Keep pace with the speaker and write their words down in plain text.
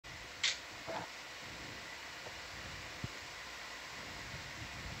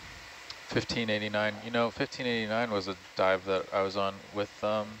1589. You know, 1589 was a dive that I was on with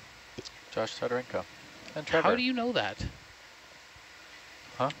Josh Todorenko and Trevor. How do you know that?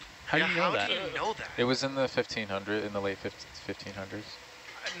 Huh? How do you know that? How do you know that? It was in the 1500, in the late 1500s.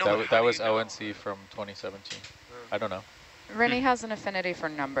 No, That was ONC from 2017. I don't know. Rennie has an affinity for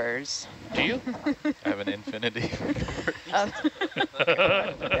numbers. Do you? I have an infinity.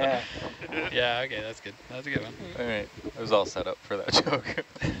 Yeah. Yeah, okay, that's good. That's a good one. All right, it was all set up for that joke.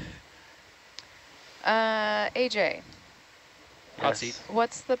 AJ, Hot seat.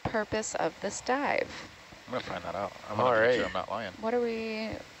 what's the purpose of this dive? I'm gonna find that out. I'm All gonna make right. sure I'm not lying. What are we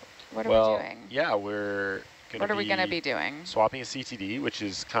doing? Yeah, we're What are we going to be doing? swapping a CTD, which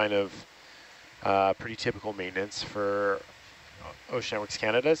is kind of pretty typical maintenance for Ocean Networks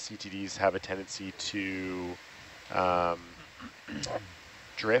Canada. CTDs have a tendency to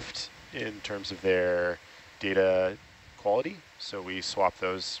drift in terms of their data quality. So we swap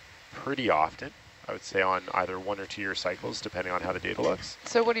those pretty often, I would say on either 1 or 2 year cycles, depending on how the data looks.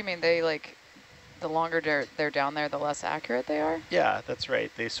 So what do you mean? They like, the longer they're down there, the less accurate they are? Yeah, that's right.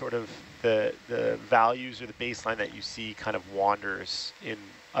 They sort of, the values or the baseline that you see kind of wanders in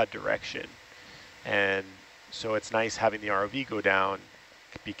a direction. And so it's nice having the ROV go down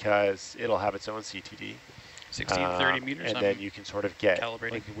because it'll have its own CTD. 30 meters. And then you can sort of get,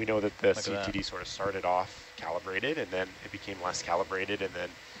 calibrating. like we know that the Look at CTD that. sort of started off calibrated and then it became less calibrated, and then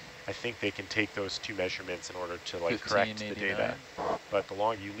I think they can take those two measurements in order to like correct the data. 1589. But the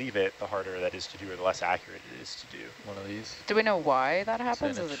longer you leave it, the harder that is to do or the less accurate it is to do. One of these. Do we know why that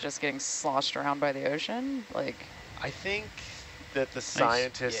happens? Is it Percentage. just getting sloshed around by the ocean? Like, I think that the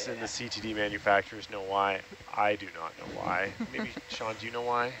scientists and the CTD manufacturers know why. I do not know why. Maybe, Sean, do you know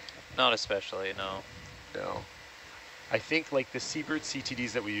why? Not especially, no. No. I think like the Seabird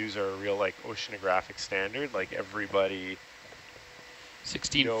CTDs that we use are a real like oceanographic standard. Like everybody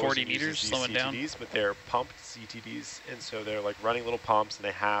 1640 knows and uses meters, these slowing down. CTDs, but they're pumped CTDs, and so they're like running little pumps, and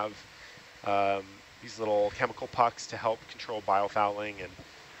they have these little chemical pucks to help control biofouling, and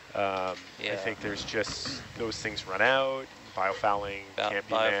I think there's just those things run out. Biofouling can't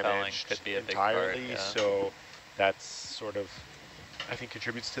be managed could be a entirely, big part, yeah. so that's sort of, I think,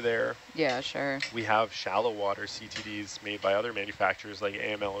 contributes to their. yeah, sure. We have shallow water CTDs made by other manufacturers, like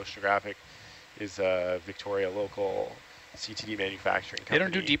AML Oceanographic is a Victoria local CTD manufacturing company. They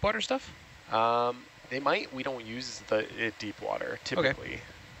don't do deep water stuff? They might. We don't use it deep water typically.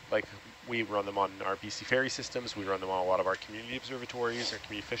 Like we run them on our BC ferry systems. We run them on a lot of our community observatories, our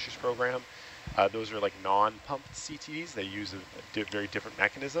community fishers program. Those are like non-pumped CTDs. They use a very different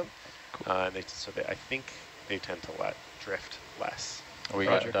mechanism. Cool. And I think they tend to let drift less. Are we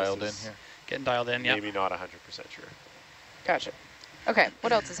Roger. getting dialed in here? Getting dialed in, yeah. Maybe not 100% sure. Gotcha. Okay,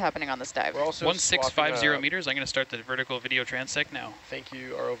 what else is happening on this dive? We're also 1650 swapping, meters. I'm going to start the vertical video transect now. Thank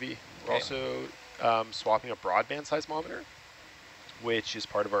you, ROV. We're Okay. also swapping a broadband seismometer, which is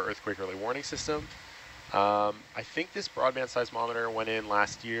part of our earthquake early warning system. I think this broadband seismometer went in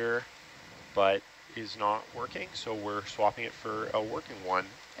last year, but is not working, so we're swapping it for a working one.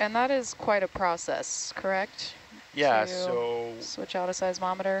 And that is quite a process, correct? Yeah, To so switch out a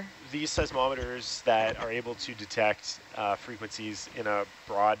seismometer? these seismometers that are able to detect frequencies in a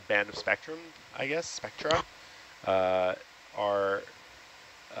broad band of spectrum, I guess, spectra, are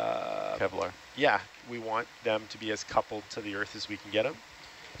Kevlar. yeah, we want them to be as coupled to the Earth as we can get them.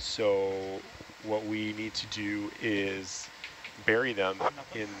 So what we need to do is bury them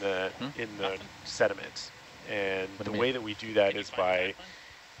in the sediment, and What do the you way mean? that we do that is by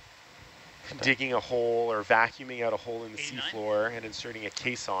digging a hole or vacuuming out a hole in the 89? seafloor and inserting a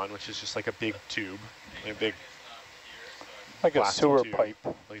caisson, which is just like a big tube, a big Like a plastic sewer tube, pipe.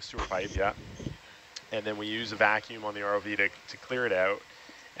 like a sewer pipe, yeah. And then we use a vacuum on the ROV to clear it out,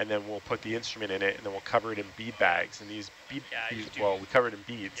 and then we'll put the instrument in it, and then we'll cover it in bead bags. And these bead, well, we cover it in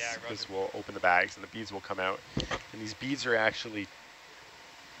beads because we'll open the bags and the beads will come out. And these beads are actually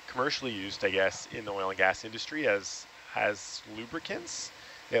commercially used, I guess, in the oil and gas industry as lubricants.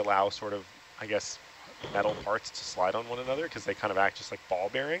 They allow sort of, I guess, metal parts to slide on one another because they kind of act just like ball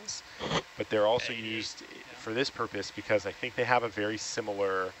bearings. But they're also used for this purpose because I think they have a very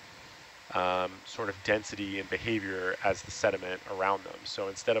similar sort of density and behavior as the sediment around them. So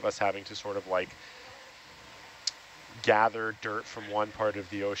instead of us having to sort of like gather dirt from one part of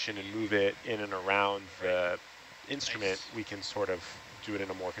the ocean and move it in and around the instrument, we can sort of do it in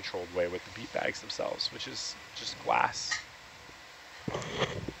a more controlled way with the bead bags themselves, which is just glass.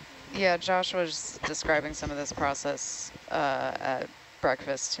 Yeah, Josh was describing some of this process at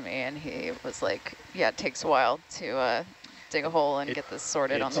breakfast to me, and he was like, yeah, it takes a while to dig a hole and get this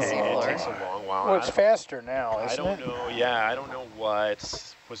sorted on the It seafloor. takes a long while. Well, it's faster now, I isn't don't it? know. Yeah, I don't know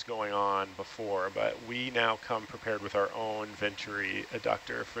what was going on before, but we now come prepared with our own Venturi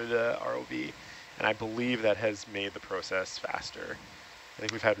adductor for the ROV, and I believe that has made the process faster. I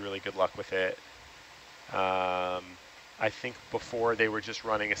think we've had really good luck with it. I think before they were just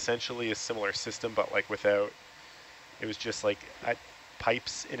running essentially a similar system, but like without, it was just like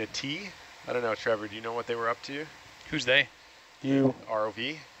pipes in a T. I don't know, Trevor, do you know what they were up to? Who's they? You.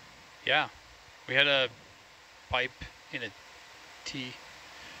 ROV? Yeah. We had a pipe in a T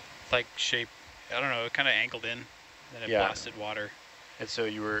like shape. I don't know, it kind of angled in, and then it blasted water. And so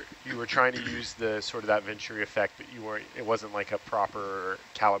you were trying to use the sort of that Venturi effect, but you weren't. It wasn't like a proper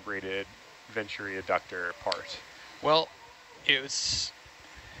calibrated Venturi adductor part. Well, it's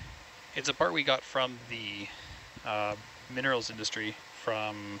a part we got from the minerals industry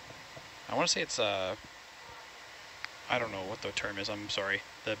from, I want to say it's I don't know what the term is, I'm sorry.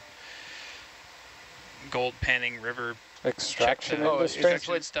 The gold panning river Extraction Oh, industry?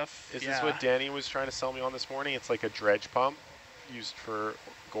 extraction stuff. Is this what Danny was trying to sell me on this morning? It's like a dredge pump used for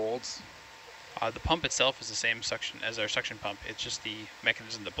golds. The pump itself is the same suction as our suction pump. It's just the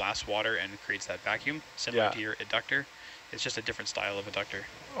mechanism that blasts water and creates that vacuum, similar to your adductor. It's just a different style of adductor.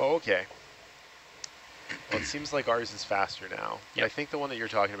 Oh, okay. Well, it seems like ours is faster now. Yep. I think the one that you're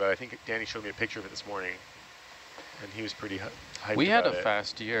talking about, I think Danny showed me a picture of it this morning, and he was pretty hyped We had about a it.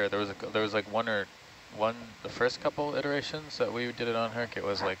 fast year. There was like the first couple iterations that we did it on Herc, it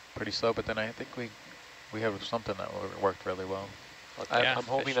was like pretty slow, but then I think we have something that worked really well. Yeah. I'm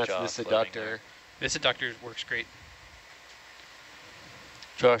hoping Fish that's jaw this floating adductor. there. This adductor works great.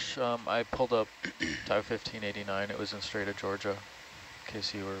 Josh, I pulled up dive 1589. It was in Strait of Georgia, in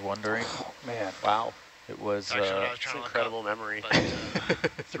case you were wondering. Oh, man. Wow. It was, That's actually what I was It's trying to look incredible up, memory.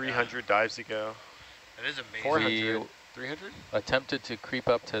 but 300 dives ago. it is amazing. 400. 300? attempted to creep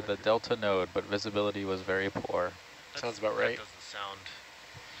up to the Delta node, but visibility was very poor. Sounds about That right. doesn't sound.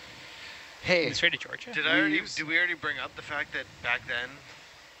 Hey, In the Strait of Georgia? Did we already bring up the fact that back then,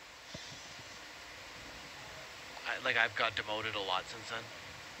 I've got demoted a lot since then.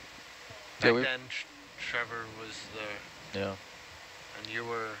 Yeah, Back then, Trevor was the, Yeah, and you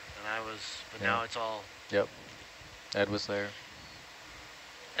were, and I was, but Yeah. now it's all, yep. Ed was there.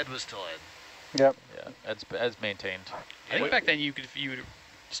 Ed was still Ed. Yep. Yeah, Ed's maintained. I think back then you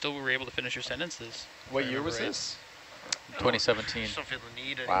still were able to finish your sentences. what if I year was remember right. this? 2017. Just don't feel the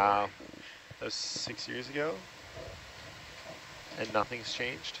need anymore. Wow. That was 6 years ago? And nothing's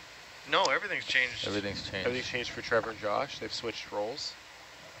changed? No, everything's changed. Everything's changed. Everything's changed for Trevor and Josh. They've switched roles.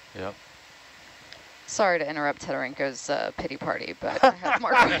 Yep. Sorry to interrupt Tedarenko's pity party, but I have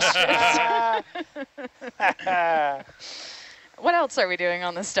more questions. What else are we doing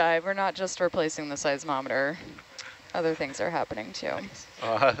on this dive? We're not just replacing the seismometer. Other things are happening too.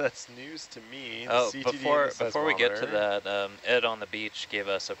 That's news to me. The Oh, CTD before we get to seismometer. that, Ed on the beach gave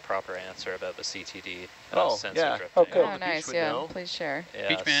us a proper answer about the CTD Oh, sensor yeah. drifting. Okay. Oh, the beach nice. would Yeah, know. please share. Yeah,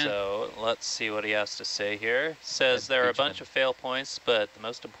 Beach man. so let's see what he has to say here. Says The there are a beach bunch man. of fail points, but the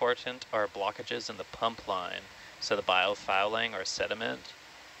most important are blockages in the pump line. So the biofouling or sediment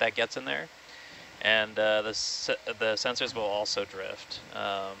that gets in there. And the sensors will also drift.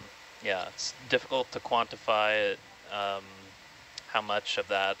 Yeah, it's difficult to quantify it, how much of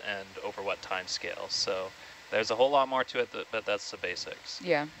that and over what time scale. So there's a whole lot more to it, but that's the basics.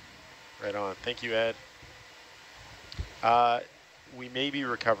 Yeah. Right on. Thank you, Ed. We may be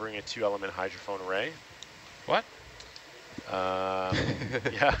recovering a 2-element hydrophone array. What?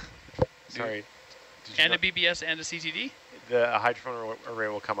 Yeah. Sorry. Did you And know- a BBS and a CTD? The hydrophone array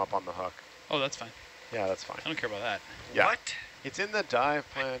will come up on the hook. Oh, that's fine. Yeah, that's fine. I don't care about that. Yeah. What? It's in the dive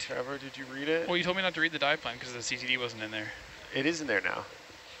plan, Trevor. Did you read it? Well, you told me not to read the dive plan because the CTD wasn't in there. It is in there now.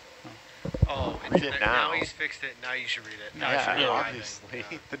 Oh, Read it now. he's fixed it. Now you should read it. No, I should read it. obviously.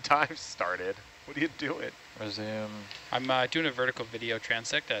 Yeah. The dive started. What are you doing? Resume. I'm doing a vertical video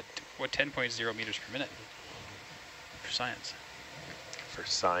transect at, 10.0 meters per minute for science. For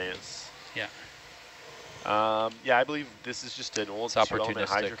science. Yeah. Yeah, I believe this is just an old It's 2-element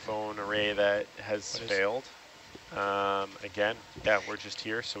opportunistic. hydrophone array that has What is- failed. Again, yeah, we're just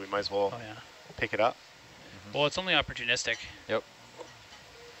here, so we might as well Oh, yeah. pick it up. Well, it's only opportunistic. Yep.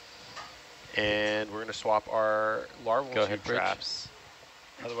 And we're going to swap our larval Go tube ahead, Bridge. traps,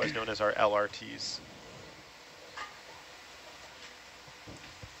 otherwise known as our LRTs.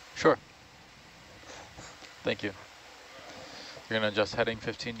 Sure. Thank you. You're going to adjust heading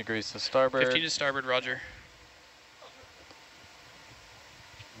 15 degrees to starboard, 15 to starboard, roger.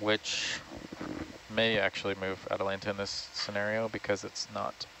 which may actually move Atalanta in this scenario because it's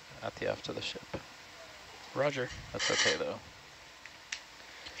not at the aft of the ship. Roger. That's okay though.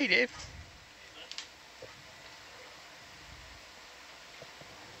 Hey, Dave.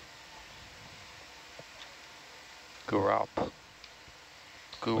 Gralp.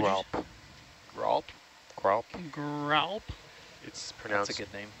 Gralp. Gralp? Gralp. Gralp. It's That's pronounced a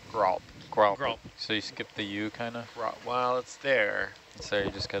good name. Gralp. Gralp. Gralp. So you skip the U kind of? Well, it's there. So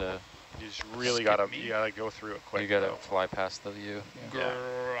you just gotta, You just really Skip gotta me? you gotta go through it quick. you gotta though. fly past the U. Yeah.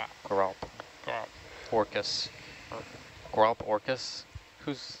 Gralp. Gralp. Gralp. Orcus. Gralp Orcus?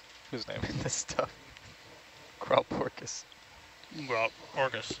 Who's naming this stuff? Gralp Orcus. Gralp.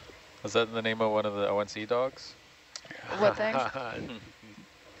 Orcus. Is that the name of one of the ONC dogs? What thing?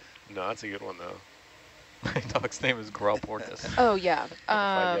 No, that's a good one though. My dog's name is Gralp Orcus. Oh, yeah. If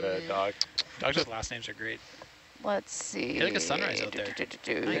I get a dog. Dogs with last names are great. Let's see. Feel like a sunrise out there.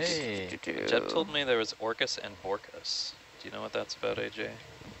 Hey. Jeb told me there was Orcus and Borcus. Do you know what that's about, AJ?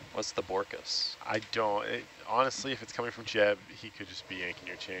 What's the Borcus? I don't. Honestly, if it's coming from Jeb, he could just be yanking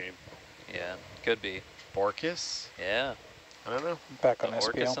your chain. Yeah, could be. Borcus? Yeah, I don't know. Back the on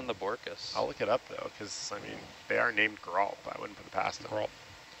Orcus SPL. and the Borcus. I'll look it up though, because I mean they are named Gralp. I wouldn't put it past them. Gralp.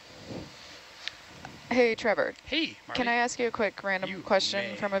 Hey, Trevor. Hey, Marty. Can I ask you a quick random You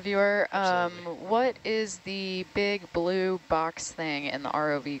question may. from a viewer? Absolutely. What is the big blue box thing in the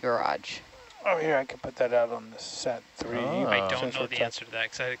ROV garage? Oh, yeah, I can put that out on the set 3. Oh. I don't since know we're the talking- answer to that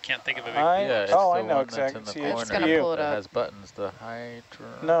because I can't think of a big I- Yeah, it's oh, the I know one that's exactly. in the See, corner it's just gonna pull it that up. has buttons. The hydro.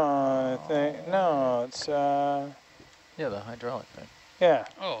 No, no, it's, Yeah, the hydraulic thing. yeah,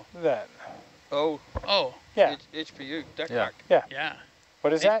 Oh. that. Oh, Oh. Yeah, HPU deck Yeah. pack. Yeah.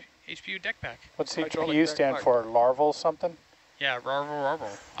 what is that? HPU deck pack. What's Hydraulic HPU deck stand pack. for? Larval something? Yeah,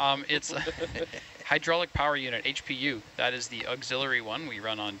 it's a hydraulic power unit, HPU. That is the auxiliary one we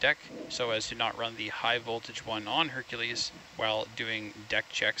run on deck so as to not run the high voltage one on Hercules while doing deck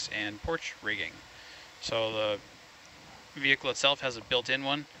checks and porch rigging. So the vehicle itself has a built-in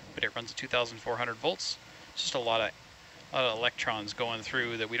one, but it runs at 2,400 volts. It's just a lot of electrons going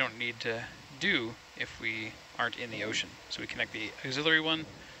through that we don't need to do if we aren't in the ocean. So we connect the auxiliary one,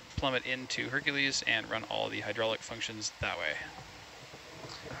 plummet into Hercules, and run all the hydraulic functions that way.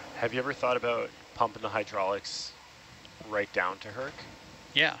 Have you ever thought about pumping the hydraulics right down to Herc?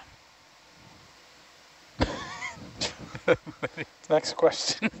 Yeah. Next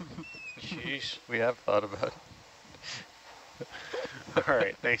question. Jeez. We have thought about it. All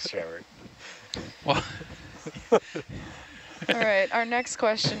right, thanks, Trevor. Well, All right, our next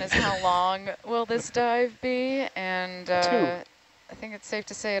question is how long will this dive be? And I think it's safe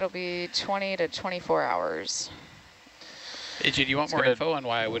to say it'll be 20 to 24 hours. AJ, do you want It's more gonna- info on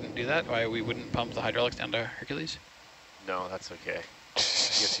why I wouldn't do that? Why we wouldn't pump the hydraulics down to Hercules? No, that's okay. I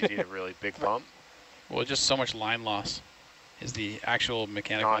guess you need a really big pump. Well, just so much line loss is the actual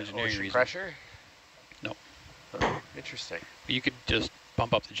mechanical Not engineering ocean reason. pressure? No. Oh, interesting. But you could just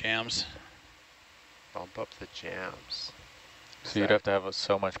bump up the jams. Bump up the jams. So you'd have to have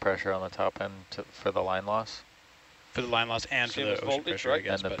so much pressure on the top end for the line loss For the line loss and Same for as the ocean voltage, pressure, I right?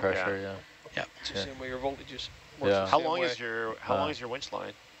 guess. and the But pressure, yeah. yeah, It's the Yeah. same way your voltages. Yeah. How long is your winch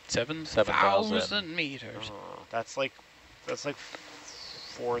line? 7,000 meters. Oh, that's like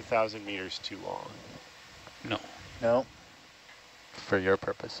 4,000 meters too long. No. No. For your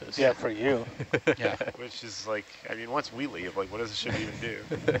purposes. Yeah, for you. Yeah. Which is like, I mean, once we leave, like, what does the ship even do?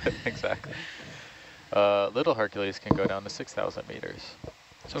 Exactly. Little Hercules can go down to 6,000 meters.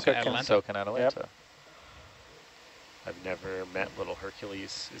 So So can can- Atalanta. So can Atalanta. I've never met little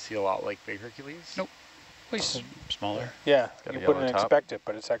Hercules. Is he a lot like big Hercules? Nope. Well, he's smaller. Yeah, got a you yellow wouldn't top. expect it,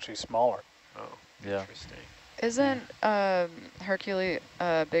 but it's actually smaller. Oh, Yeah. interesting. Isn't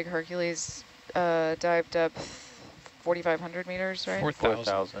big Hercules dive depth 4,500 meters, right? 4,000.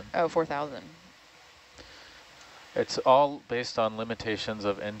 4,000. Oh, 4,000. It's all based on limitations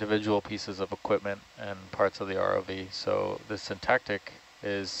of individual pieces of equipment and parts of the ROV. So the syntactic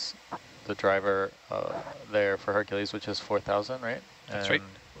is the driver there for Hercules, which is 4,000, right? That's and right.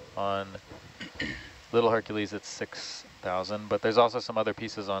 On Little Hercules, it's 6,000. But there's also some other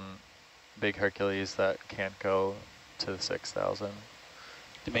pieces on Big Hercules that can't go to 6,000.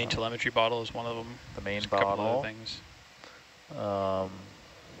 The main telemetry bottle is one of them. The main There's a couple bottle. other things. Um,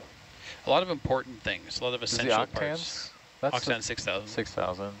 A lot of important things. A lot of is the essential parts. octans? That's Octan 6,000.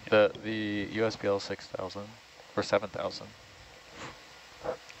 6,000. Yeah. The USBL 6,000 or 7,000.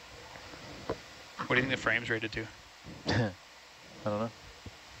 What do you think the frame's rated to? I don't know.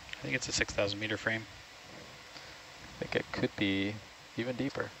 I think it's a 6,000 meter frame. I think it could be even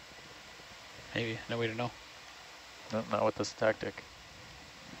deeper. Maybe. No way to know. No, not with this tactic.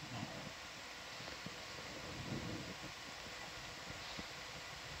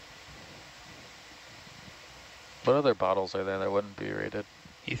 What other bottles are there that wouldn't be rated?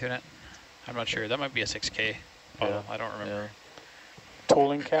 Ethernet. I'm not sure. That might be a 6K bottle. I don't remember.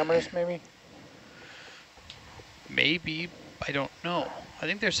 Tolling cameras, maybe? Maybe. I don't know. I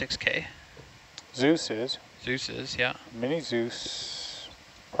think they're 6K. Zeus is. Zeus is, yeah. Mini Zeus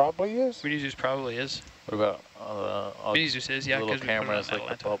probably is. Mini Zeus probably is. What about Mini Zeus is, yeah. little 'cause we put it on cameras like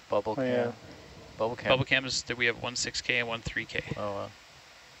Atalanta. the bubble cam? Yeah. Bubble cam. Bubble cams, that we have one 6K and one 3K. Oh, wow.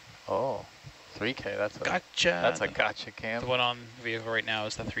 Oh, 3K. That's a Gotcha. That's a gotcha cam. The one on the vehicle right now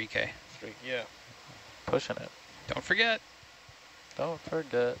is the 3K. Yeah. Pushing it. Don't forget. Don't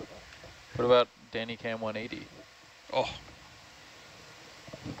forget. What about Danny Cam 180? Oh,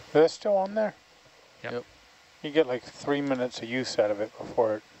 Is that still on there? Yep. You get like 3 minutes of use out of it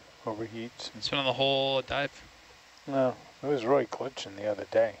before it overheats. it's been on the whole dive. No, it was really glitching the other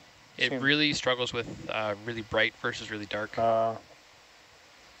day. It Seemed- really struggles with really bright versus really dark.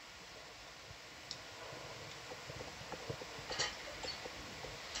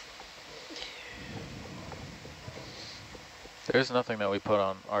 There's nothing that we put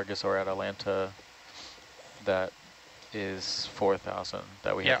on Argus or Atalanta that is 4,000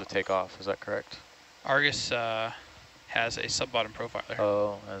 that we have to take off. Is that correct? Argus has a sub-bottom profiler.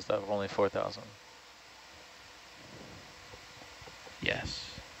 Oh, is that only 4,000? Yes.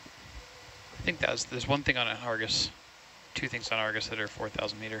 I think there's one thing on an Argus, 2 things on Argus that are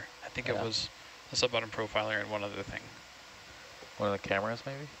 4,000 meter. I think it was a sub-bottom profiler and one other thing. One of the cameras,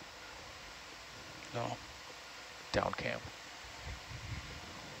 maybe? No. Down cam.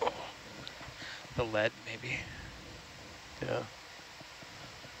 The lead, maybe. Yeah.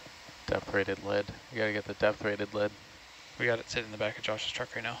 Depth rated lead. You gotta get the depth rated lead. We got it sitting in the back of Josh's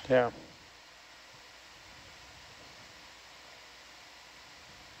truck right now. Yeah.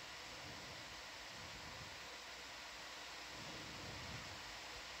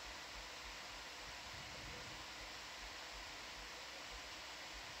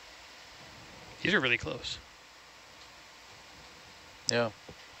 These are really close. Yeah.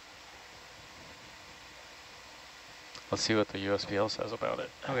 Let's see what the USBL says about it.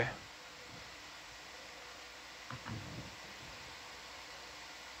 Okay.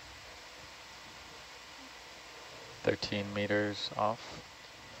 "13 meters off."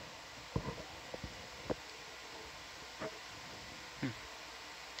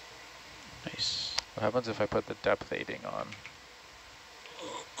 Nice. What happens if I put the depth aiding on?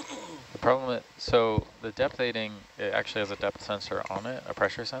 The problem is, so the depth aiding, it actually has a depth sensor on it, a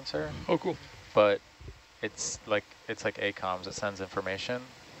pressure sensor, Oh, cool. but it's like ACOMS, it sends information.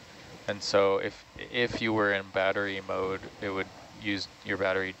 And so if you were in battery mode, it would use your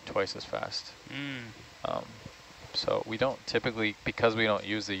battery twice as fast. So we don't typically, because we don't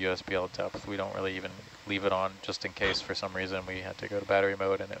use the USBL depth, we don't really even leave it on just in case for some reason we had to go to battery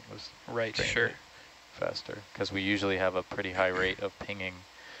mode and it was Right, draining sure. it faster, because we usually have a pretty high rate of pinging.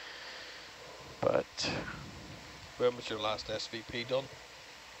 But when was your last SVP done?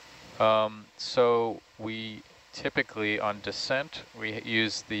 so we typically on descent we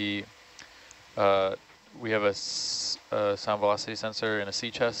use the we have a sound velocity sensor and a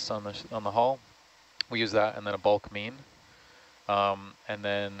sea chest on the hull. We use that, and then a bulk mean, and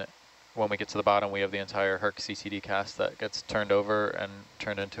then when we get to the bottom, we have the entire Herc CCD cast that gets turned over and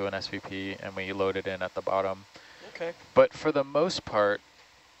turned into an SVP, and we load it in at the bottom. Okay. But for the most part,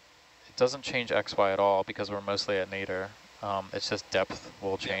 it doesn't change XY at all because we're mostly at nadir. It's just depth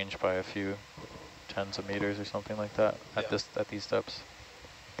will change by a few tens of meters or something like that at these depths.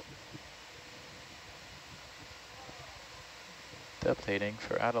 Depth aiding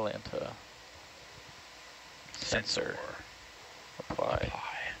for Atalanta. Sensor. Apply.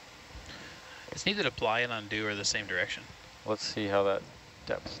 It's neither apply and undo or the same direction. Let's see how that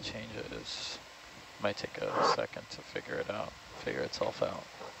depth changes. Might take a second to figure itself out.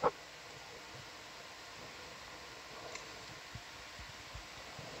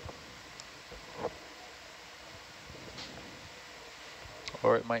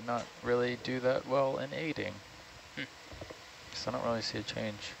 Or it might not really do that well in aiding. So I don't really see a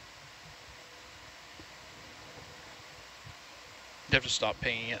change. You have to stop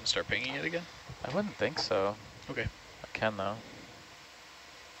pinging it and start pinging it again? I wouldn't think so. Okay. I can though.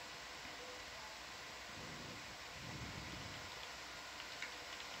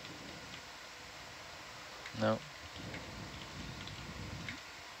 No.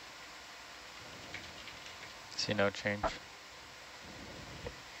 See no change.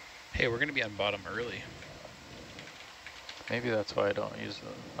 Hey, we're going to be on bottom early. Maybe that's why I don't use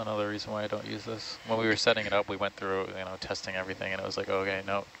another reason why I don't use this. When we were setting it up, we went through, testing everything, and it was like, okay,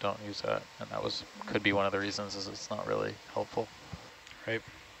 no, don't use that. And that could be one of the reasons, is it's not really helpful. Right.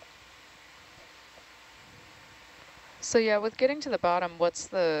 So yeah, with getting to the bottom, what's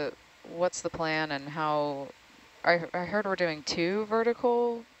the plan and how? I heard we're doing 2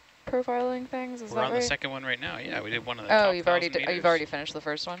 vertical profiling things. Is We're that on right? the second one right now. Yeah, we did one of the Oh, top you've already 1,000 meters. you've already finished the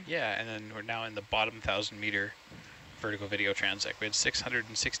first one. Yeah, and then we're now in the bottom 1,000 meter vertical video transect. We had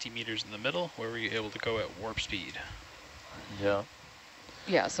 660 meters in the middle where we were able to go at warp speed. Yeah.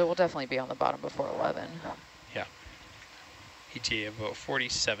 Yeah, so we'll definitely be on the bottom before 11. Yeah. ETA of about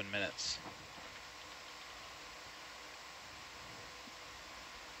 47 minutes.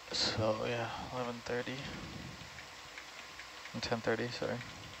 So yeah, 11:30. 10:30, sorry.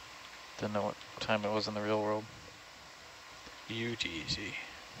 Didn't know what time it was in the real world. UTC.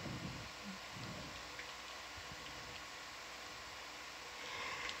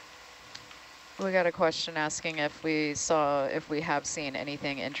 We got a question asking if we have seen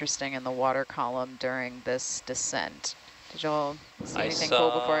anything interesting in the water column during this descent. Did y'all see anything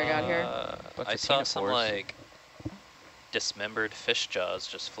cool before I got here? I saw some like dismembered fish jaws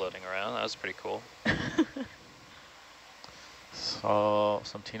just floating around. That was pretty cool. Saw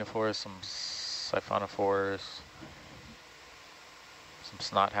some ctenophores, some siphonophores, some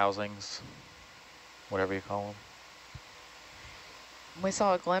snot housings, whatever you call them. We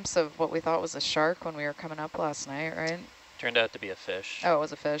saw a glimpse of what we thought was a shark when we were coming up last night, right? Turned out to be a fish. Oh, it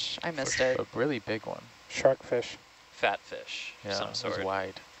was a fish. I missed it. A really big one. Shark fish. Fat fish of Yeah, some it sort. was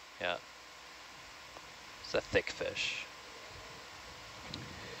wide. Yeah. It's a thick fish.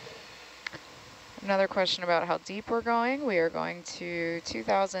 Another question about how deep we're going. We are going to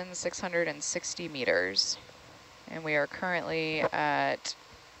 2,660 meters. And we are currently at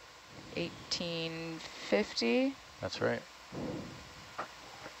 1850. That's right.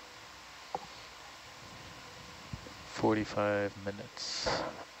 45 minutes.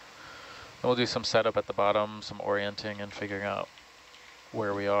 Then we'll do some setup at the bottom, some orienting and figuring out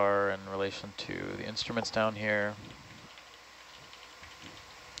where we are in relation to the instruments down here.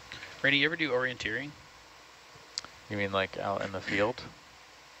 Randy, you ever do orienteering? You mean like out in the field?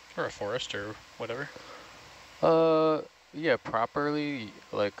 Or a forest or whatever? Yeah, properly,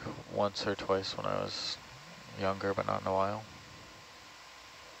 like once or twice when I was younger, but not in a while.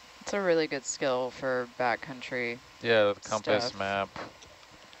 It's a really good skill for backcountry. Yeah, the compass stuff. map,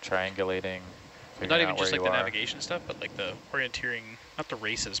 triangulating, figuring Not out even just where like you the are. navigation stuff, but like the orienteering, not the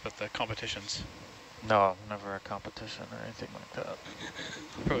races, but the competitions. No, never a competition or anything like that.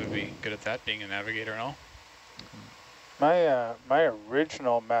 Probably be good at that, being a navigator and all. My my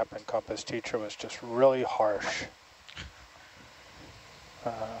original map and compass teacher was just really harsh. I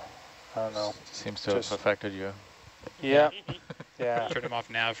don't know. Seems to Just- have affected you. Yeah, yeah. Turn him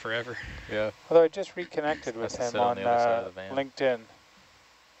off nav forever. Yeah. Although I just reconnected with Has to him sit on on the other side of the van.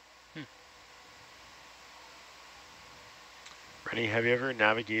 LinkedIn. Rennie, have you ever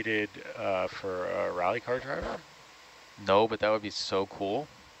navigated for a rally car driver? No, but that would be so cool.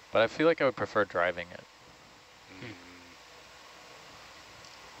 But I feel like I would prefer driving it.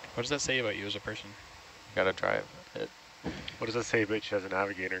 What does that say about you as a person? Gotta drive it. What does that say about you as a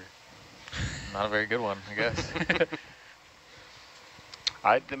navigator? Not a very good one, I guess.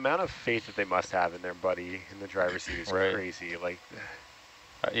 The amount of faith that they must have in their buddy in the driver's seat is Right. crazy. Like,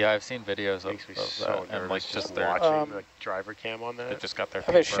 Yeah, I've seen videos makes of me that, so nervous and like just just their, watching the driver cam on they that. just got their I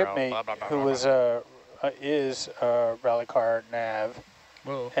have a paper out, shipmate blah, blah, blah, who blah, was is a rally car nav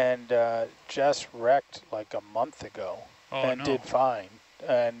Whoa. and just wrecked like a month ago Oh, and no. did fine.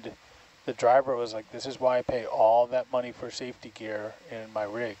 And the driver was like, "This is why I pay all that money for safety gear in my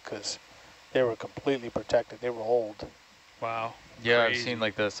rig, because they were completely protected. They were old." Wow. Yeah, I've Crazy. seen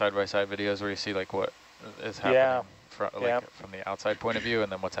like the side-by-side videos where you see like what is happening Yeah. from the outside point of view,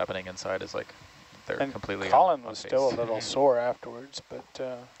 and then what's happening inside is like they're And completely Colin on was face. still a little sore afterwards, but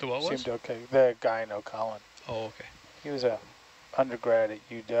The what was? seemed okay. The guy, no, Colin. Oh, okay. He was a undergrad at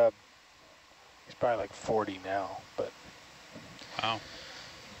UW. He's probably like 40 now, but Wow.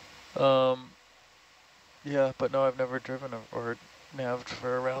 Yeah, but no, I've never driven or nav'd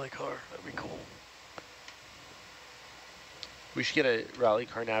for a rally car. That'd be cool. We should get a rally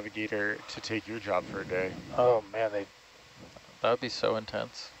car navigator to take your job for a day. oh man, they That would be so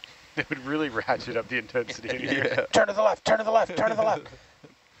intense. It would really ratchet up the intensity in here. Yeah. turn to the left, turn to the left, turn to the left.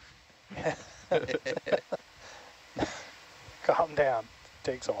 Calm down.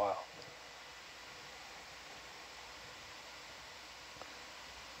 Takes a while.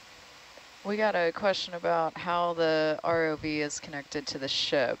 We got a question about how the ROV is connected to the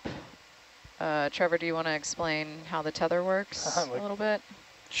ship. Trevor, do you want to explain how the tether works a little bit?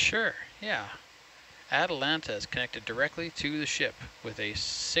 Sure, yeah. Atalanta is connected directly to the ship with a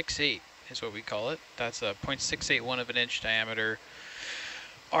 6/8 is what we call it. That's a 0.681 of an inch diameter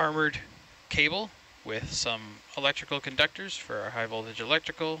armored cable with some electrical conductors for our high voltage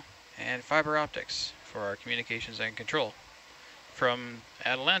electrical and fiber optics for our communications and control. From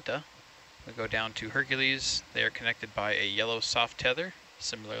Atalanta, we go down to Hercules. They are connected by a yellow soft tether,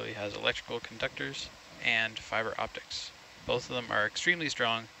 similarly has electrical conductors and fiber optics. Both of them are extremely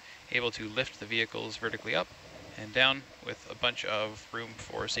strong, able to lift the vehicles vertically up and down with a bunch of room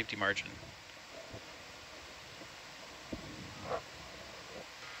for safety margin.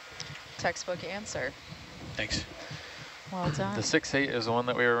 Textbook answer. Thanks. Well done. The 6.8 is the one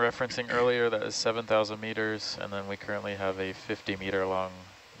that we were referencing earlier. That is 7,000 meters, and then we currently have a 50-meter long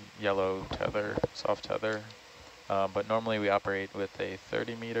yellow tether, soft tether. But normally we operate with a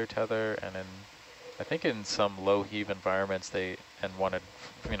 30-meter tether, and I think in some low heave environments wanted,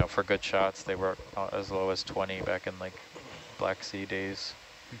 for good shots, they were as low as 20 back in like Black Sea days.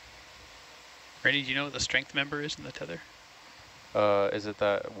 Randy, do you know what the strength member is in the tether? Is it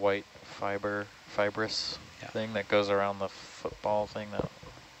that white fibrous thing that goes around the football thing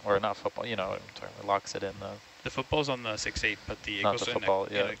or not football, you know what I'm talking about, locks it in The football's on the 6.8, but it not goes the in football,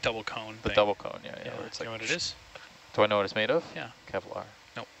 in a double cone The thing. double cone, yeah. Where it's like, you know what it is? Do I know what it's made of? Yeah. Kevlar.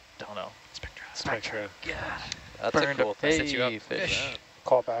 Nope. Don't know. Spectra. God, that's Burned a cool up. thing. Set you up. Hey, fish.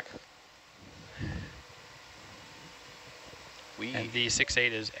 Call back. And the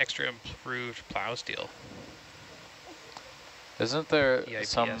 6.8 is extra improved plow steel. Isn't there EIPS.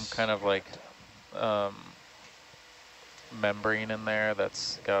 some kind of like membrane in there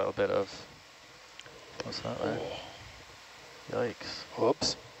that's got a bit of, what's that there? Yikes.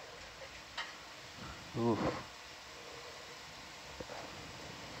 Whoops. Ooh.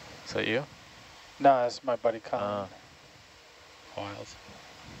 Is that you? No, that's my buddy Colin. Wild.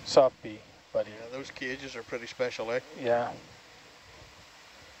 Soft B, buddy. Yeah, those cages are pretty special, eh? Yeah.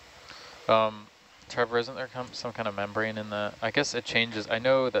 Trevor, isn't there some kind of membrane in that? I guess it changes. I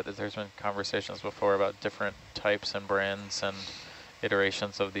know that there's been conversations before about different types and brands and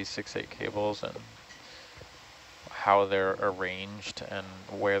iterations of these 6.8 cables and how they're arranged and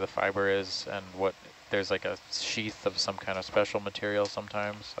where the fiber is and what, there's like a sheath of some kind of special material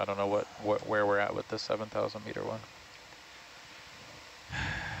sometimes. I don't know where we're at with this 7,000 meter one.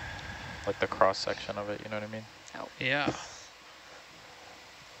 Like the cross section of it, you know what I mean? Oh. Yeah.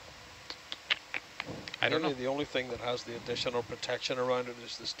 I don't know. The only thing that has the additional protection around it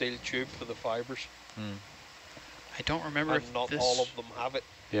is the steel tube for the fibers. I don't remember And if not this, all of them have it.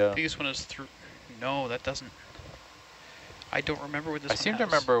 Yeah. I think this one is through. No, that doesn't. I don't remember what this I seem to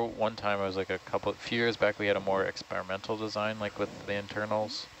remember one time, it was like a few years back, we had a more experimental design, like with the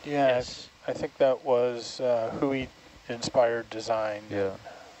internals. Yeah, Yes. I think that was Hui inspired design. Yeah.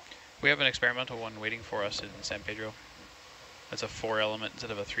 We have an experimental one waiting for us in San Pedro. That's a 4-element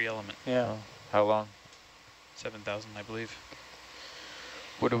instead of a 3-element. Yeah. Oh, how long? 7,000, I believe.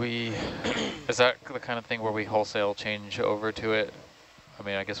 Would we, is that the kind of thing where we wholesale change over to it? I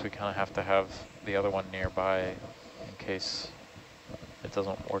mean, I guess we kind of have to have the other one nearby in case it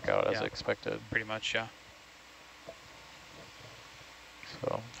doesn't work out as Yeah. expected. Pretty much, yeah.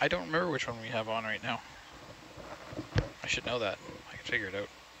 So I don't remember which one we have on right now. I should know that. I can figure it out.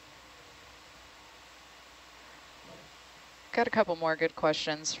 Got a couple more good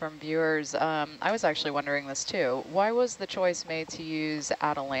questions from viewers. I was actually wondering this too. Why was the choice made to use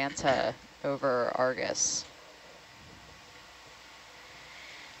Atalanta over Argus?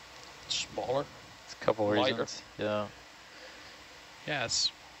 Smaller. it's a couple Lighter. reasons. Yeah. Yeah,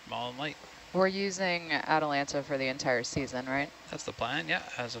 it's small and light. We're using Atalanta for the entire season, right? That's the plan, yeah,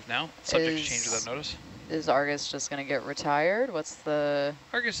 as of now. Subject to change without notice. Is Argus just going to get retired? What's the...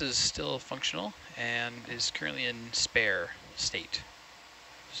 Argus is still functional and is currently in spare state.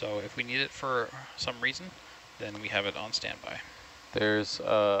 So if we need it for some reason, then we have it on standby. There's,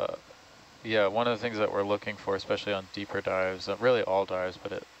 yeah, one of the things that we're looking for, especially on deeper dives, really all dives,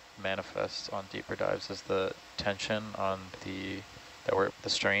 but it manifests on deeper dives, is the tension on the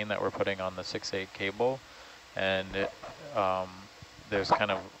strain that we're putting on the 6.8 cable, and it, there's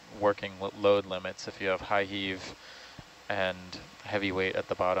kind of working load limits. If you have high heave and heavy weight at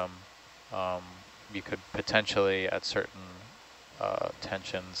the bottom, you could potentially at certain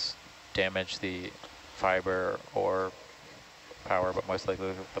tensions damage the fiber or power, but most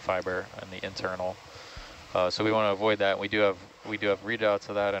likely the fiber and the internal. So we want to avoid that. We do have readouts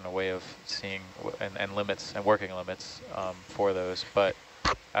of that and a way of seeing and limits and working limits for those. But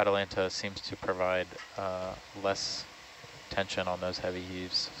Atalanta seems to provide less tension on those heavy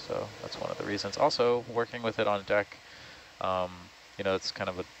heaves, so that's one of the reasons. Also, working with it on deck, you know, it's kind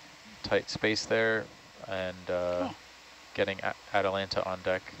of a tight space there, and getting Atalanta on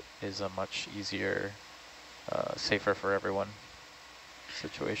deck is a much easier, safer for everyone.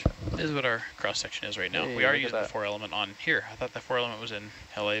 situation. This is what our cross section is right now. Hey, We are look at using the that. 4 element on here. I thought the 4 element was in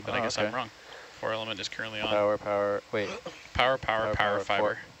LA, but I Oh, guess okay. I'm wrong. 4 element is currently on Power, wait. power, Power,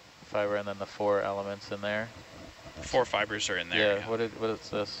 fiber. Fiber, and then the 4 elements in there. 4 fibers are in there. Yeah, what is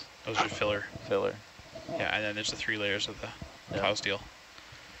this? Those are filler. Filler. Yeah, and then there's the 3 layers of the Yeah. cow steel.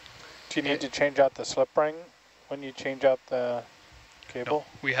 Do you need to change out the slip ring when you change out the cable? No,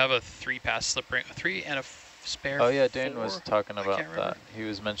 we have a 3-pass slip ring, a 3 and a spare. Oh yeah, Dane 4. was talking I about can't remember. that. He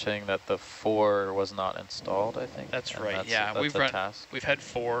was mentioning that the 4 was not installed, I think. That's and right. Yeah, that's we've a run. task. We've had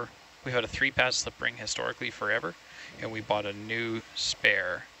 4. We've had a 3-pass slip ring historically forever, and we bought a new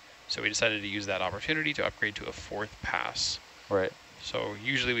spare. So we decided to use that opportunity to upgrade to a 4th pass. Right. So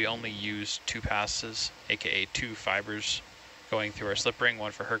usually we only use 2 passes, aka 2 fibers going through our slip ring,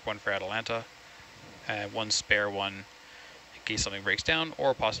 1 for Herc, 1 for Atalanta, and 1 spare one in case something breaks down,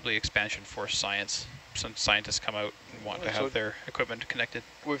 or possibly expansion for science. Some scientists come out and want to So have their equipment connected.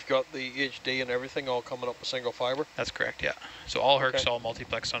 We've got the HD and everything all coming up a single fiber. That's correct, yeah. So all Hercs Okay. all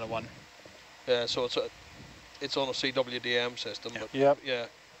multiplexed onto 1. Yeah, so it's on a CWDM system, Yeah. but Yep. yeah,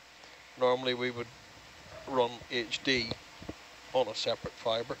 normally we would run HD on a separate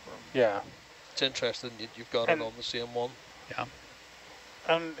fiber. Yeah. It's interesting that you've got And- it on the same one. Yeah.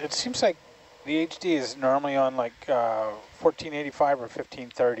 And it seems like the HD is normally on like 1485 or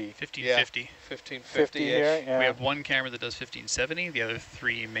 1530. 1550. 1550 here, yeah. We have 1 camera that does 1570. The other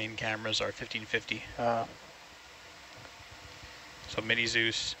 3 main cameras are 1550. So Mini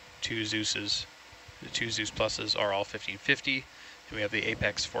Zeus, 2 Zeuses, the 2 Zeus Pluses are all 1550. And we have the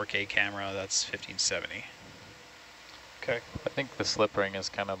Apex 4K camera that's 1570. Okay. I think the slip ring is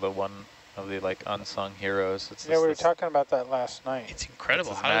kind of the one of the like unsung heroes. It's Yeah, we were this talking about that last night. It's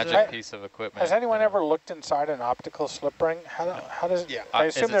incredible. it's this How does magic it? piece of equipment. Has anyone you know. ever looked inside an optical slip ring? How does? Yeah. I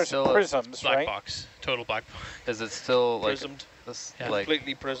Is assume it there's still a prisms, Black right? box. Total black box. Is it still like Prismed. this Yeah. like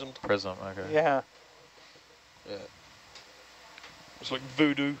Completely prismed. prism? Okay. Yeah. Yeah. It's like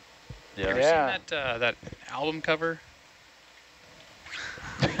voodoo. Yeah. You ever Yeah. seen that album cover?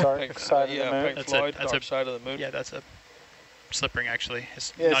 Dark side of yeah, the moon. Pink That's Floyd, that's Dark Side of the Moon. Yeah, that's a slip ring actually.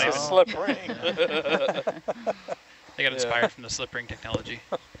 It's Yeah, not it's a even. slip ring. They got Yeah. inspired from the slip ring technology.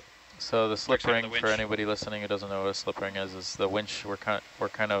 So the slip Works out of ring, the for winch. anybody listening who doesn't know what a slip ring is the winch. We're kind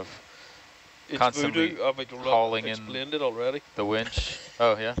of It's Constantly voodoo. I've hauling in- explained it already. the winch.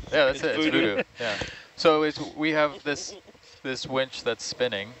 Oh yeah, yeah, that's It's it. It's voodoo. voodoo. Yeah. So we have this winch that's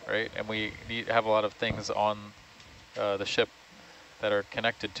spinning, right? And we have a lot of things on the ship that are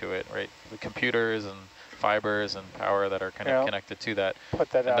connected to it, right? The computers and fibers and power that are kind of Yeah. connected to that.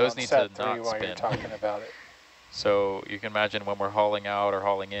 Put that And out those on need set to 3 not while you're spin. talking about it. So you can imagine when we're hauling out or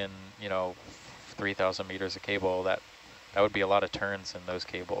hauling in, 3,000 meters of cable, that would be a lot of turns in those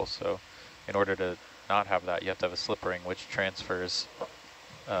cables. So in order to not have that, you have to have a slip ring which transfers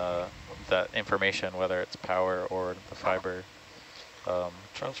that information, whether it's power or the fiber.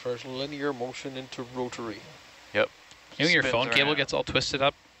 Transfers linear motion into rotary. Yep. You know, your Spins phone cable around. gets all twisted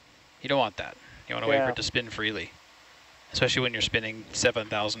up. You don't want that. You want to wait Yeah. for it to spin freely, especially when you're spinning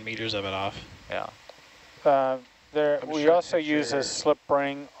 7,000 meters of it off. Yeah. I'm We sure also it's use a your- slip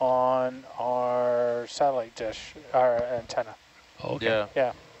ring on our satellite dish, our antenna. Oh, okay. Yeah. Yeah.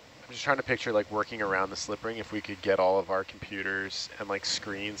 I'm just trying to picture like working around the slip ring if we could get all of our computers and like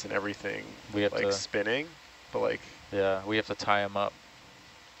screens and everything We have like to. spinning, but like Yeah. We have to tie them up.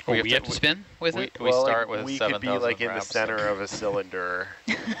 Oh, we have to spin with we, it? we well, start like, with we 7,000 could be like in the wraps. center of a cylinder,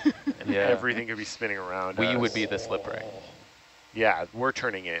 and Yeah. everything could be spinning around. We us. would be the slip ring. Yeah, we're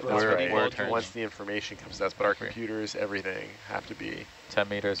turning it. That's We're- right. we're Once turning. the information comes to us, but our Agree. computers, everything have to be 10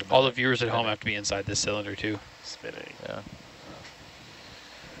 meters. a All the minute. viewers at home have to be inside this cylinder too. spinning. Yeah.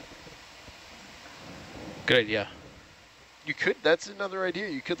 Good idea. You could, that's another idea.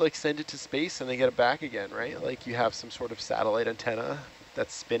 You could like send it to space and then get it back again, right? Like you have some sort of satellite antenna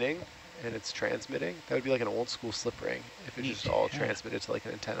that's spinning and it's transmitting. That would be like an old school slip ring if it just Neat, all yeah. transmitted to like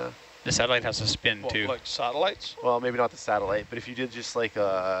an antenna. The satellite has to spin What, too. like satellites? Well, maybe not the satellite, but if you did just like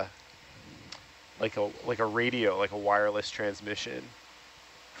a radio, like a wireless transmission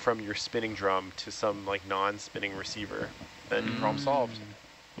from your spinning drum to some like non-spinning receiver, then problem solved.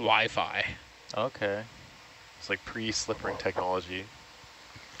 Wi-Fi. Okay. It's like pre-slip ring technology.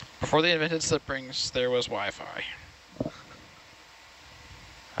 Before they invented slip rings, there was Wi-Fi.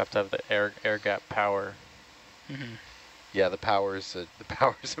 Have to have the air gap power. Mm-hmm. Yeah, the power's a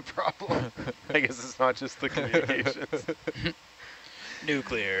problem. I guess it's not just the communications.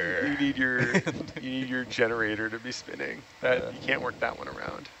 Nuclear. you need your generator to be spinning. You can't work that one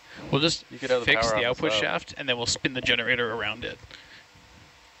around. We'll just You could have the fix power on the the output sub. shaft, and then we'll spin the generator around it.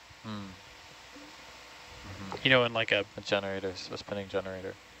 Hmm. You know, in like a generator, a spinning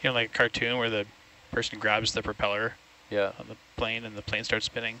generator. like a cartoon where the person grabs the propeller Yeah. on the plane and the plane starts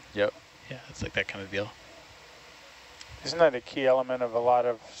spinning. Yep. Yeah, it's like that kind of deal. Isn't that a key element of a lot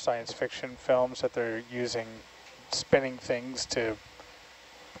of science fiction films, that they're using spinning things to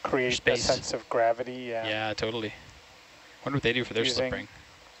create a Space. sense of gravity? Yeah, totally. Wonder what they do for their slip Using- ring.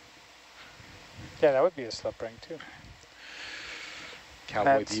 Yeah, that would be a slip ring too. Cowboy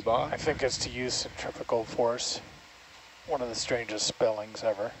That's- Bebop. I think it's to use centrifugal force. One of the strangest spellings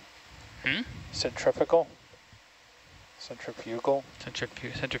ever. Hmm? Centrifugal? Centrifugal?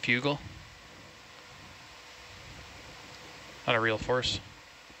 Centrifugal. Not a real force.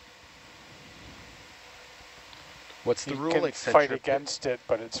 What's the You rule? can Like fight against it,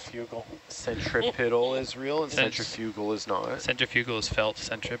 but it's fugal. centripetal is real and Cent- centrifugal is not. Centrifugal is felt.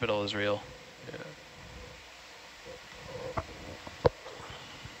 Centripetal is real. Yeah.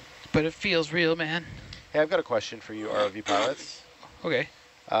 But it feels real, man. Hey, I've got a question for you, ROV pilots. Okay.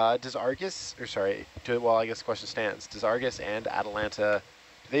 Does Argus, or sorry, well, I guess the question stands. Does Argus and Atalanta,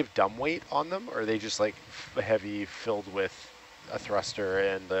 do they have dumb weight on them, or are they just like heavy, filled with a thruster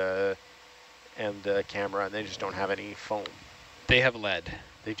and a camera, and they just don't have any foam? They have lead.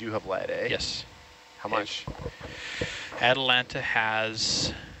 They do have lead, eh? Yes. How much? Atalanta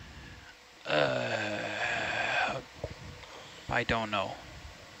has... I don't know.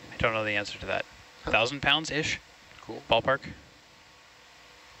 I don't know the answer to that. 1,000 pounds-ish? Cool. Ballpark?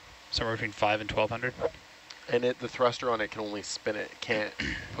 Somewhere between 5 and 1,200. And the thruster on it can only spin it. It can't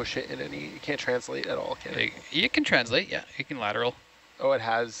push it in any, it can't translate at all, can it? You can translate, yeah. You can lateral. Oh, it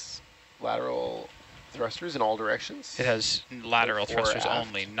has lateral thrusters in all directions? It has lateral Like fore, thrusters aft.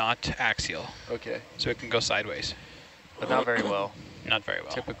 only, not axial. Okay. So it can go sideways. But not very well. Not very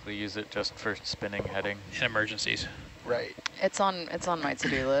well. Typically use it just for spinning heading. In emergencies. Right. It's on my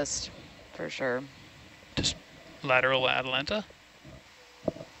to-do list, for sure. Just lateral Atalanta?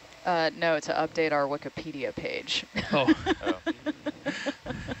 No, to update our Wikipedia page. Oh, Oh.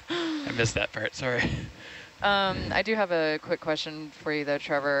 I missed that part, sorry. I do have a quick question for you though,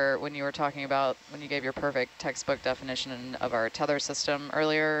 Trevor. When you were talking about, when you gave your perfect textbook definition of our tether system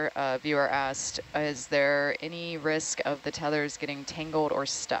earlier, a viewer asked, is there any risk of the tethers getting tangled or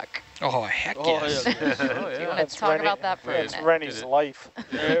stuck? Oh, heck Oh, yes. yeah. Oh, Do you yeah. want That's to talk Rennie- about that for a It's minute? Rennie's Did it- life.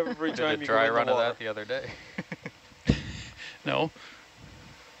 Every Did time a you dry go in run the of water. that the other day. No,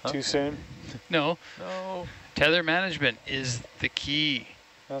 Huh? Too soon? no. No. Tether management is the key.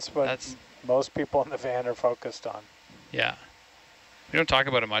 That's what That's- most people in the van are focused on. Yeah. We don't talk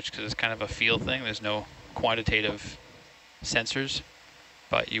about it much because it's kind of a feel thing. There's no quantitative sensors,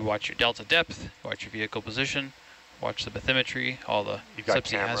 but you watch your delta depth, watch your vehicle position, watch the bathymetry, all the You've got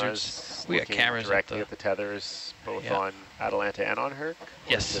subsea hazards. cameras. We got looking cameras at directly the- at the tethers, both Yeah. on Atalanta and on Herc? Or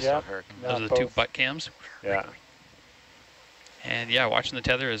Yes. Just Yeah. on Herc? No, Those are the two both. butt cams. Yeah. And yeah, watching the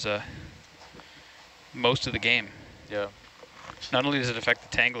tether is most of the game. Yeah. Not only does it affect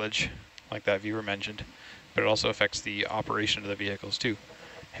the tanglage, like that viewer mentioned, but it also affects the operation of the vehicles too.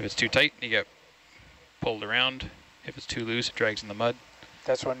 If it's too tight, you get pulled around. If it's too loose, it drags in the mud.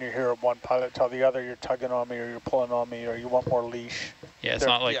 That's when you hear one pilot tell the other, you're tugging on me, or you're pulling on me, or you want more leash. Yeah, it's They're-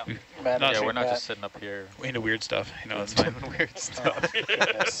 not like Yeah. we Managing Yeah, we're not that. just sitting up here into weird stuff. You know, it's fine. doing weird stuff.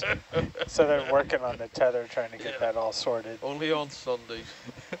 Goodness. So they're working on the tether, trying to get that all sorted. Only on Sundays.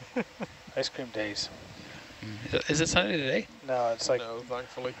 Ice cream days. Is it sunny today? No, it's like, No,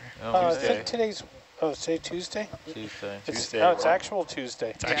 thankfully. Oh, I Tuesday. think today's, is today Tuesday? Tuesday. It's, Tuesday. no, it's actual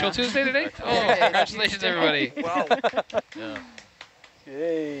Tuesday. It's actual Yeah. Tuesday today? Actual Oh, Tuesday. congratulations, everybody. Wow. Yeah.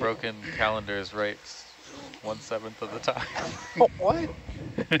 Yay. Broken calendars right 1/7 of the time, Oh, what?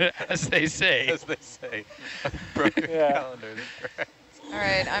 As they say. as they say. Broken Yeah. calendars. All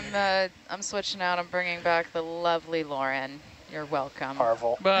right, I'm switching out. I'm bringing back the lovely Lauren. You're welcome.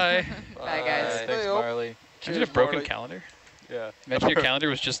 Marvel. Bye. Bye, guys. Thanks, Hey-o. Marley. Imagine a broken calendar. Yeah. Imagine your calendar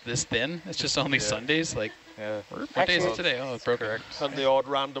was just this thin. It's just only Yeah. Sundays. Like, Yeah. what day is it Actually, today? Oh, it's broken. Correct. And the odd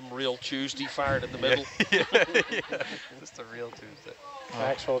random real Tuesday fired in the middle. Yeah. Yeah. Just a real Tuesday.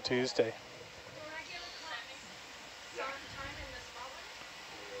 Actual Tuesday.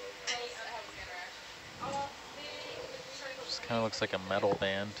 Just kind of looks like a metal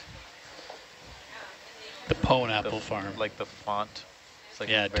band. The Pone The Apple f- Farm. Like the font. It's like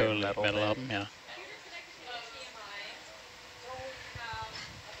Yeah, a very totally. Metal band. album, yeah.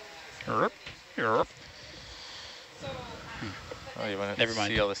 Yerp, yerp. Oh, you want to Never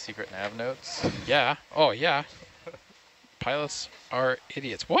mind. see all the secret nav notes? Yeah. Oh, yeah. Pilots are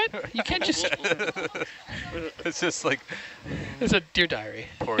idiots. What? You can't just... It's just like It's a Dear Diary.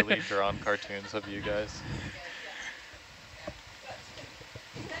 poorly drawn cartoons of you guys.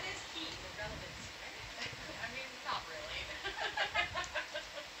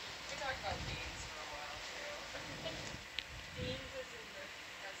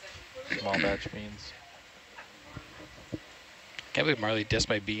 small batch beans. Can't believe Marley dissed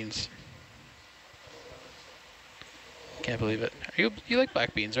my beans. Can't believe it. You like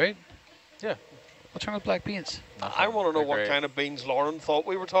black beans, right? Yeah. What's wrong with black beans? I want to know what kind of beans Lauren thought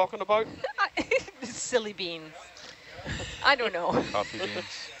we were talking about. Silly beans. I don't know. Coffee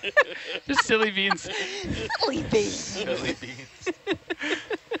beans. Just silly beans. Silly beans. Silly beans.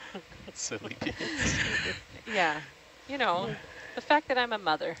 Silly beans. Yeah. You know, the fact that I'm a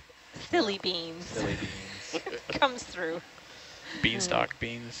mother. Silly beans. Silly beans. Comes through. Beanstalk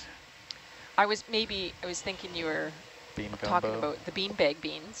beans. I was thinking you were Bean gumbo. talking about the beanbag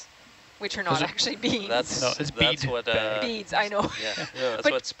beans, which are not actually beans. That's it's that's bead what beads, I know. yeah, that's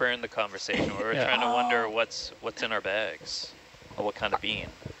But- what spurred the conversation. We were Yeah. trying to wonder what's in our bags, or what kind of bean.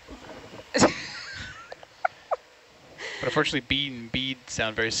 But unfortunately, bead and bead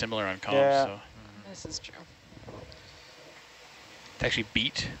sound very similar on comms, Yeah. so This is true. it's actually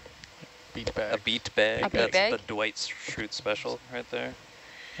beat. Beat bag. A beat bag. A beat That's bag? the Dwight Schrute special right there.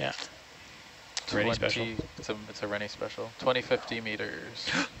 Yeah. Rennie special. It's a Rennie special. 20-50 meters.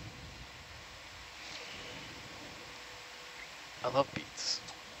 I love beats.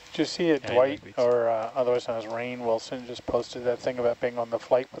 Did you see it, Yeah, Dwight, he likes beats. or otherwise known as Rain Wilson, just posted that thing about being on the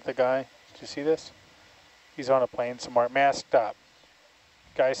flight with the guy? Did you see this? He's on a plane somewhere, masked up.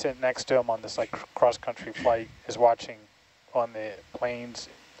 Guy sitting next to him on this like cross-country flight is watching on the planes,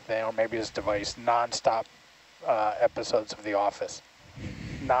 or maybe his device, non-stop episodes of The Office.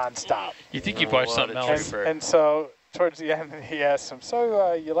 Non-stop. You think you'd watch something What a else? trooper. And so towards the end, he asks him,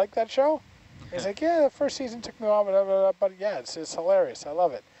 "So you like that show?" He's like, "Yeah, the first season took me a while, but yeah, it's hilarious. I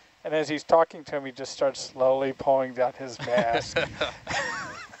love it." And as he's talking to him, he just starts slowly pulling down his mask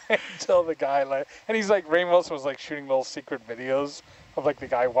until the guy and he's like, Rainn Wilson was like shooting little secret videos of like the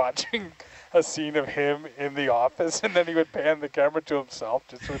guy watching a scene of him in the office, and then he would pan the camera to himself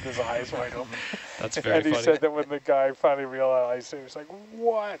just with his eyes wide open. That's very And he funny. said that when the guy finally realized it, he was like,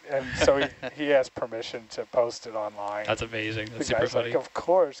 "What?" And so he asked permission to post it online. That's amazing. That's The super guy's funny. like, "Of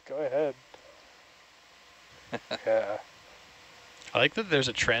course, go ahead." Yeah. I like that there's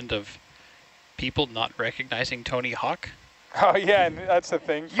a trend of people not recognizing Tony Hawk. Oh yeah, and that's the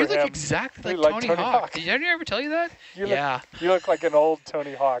thing for You look him. exactly You like like Tony Tony Hawk. Hawk. Did anyone ever tell you that? You Yeah. Look, you look like an old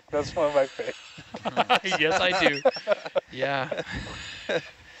Tony Hawk. That's one of my favorites. Yes, I do. Yeah.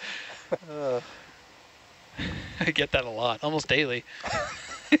 I get that a lot, almost daily.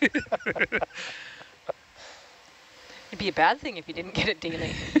 It'd be a bad thing if you didn't get it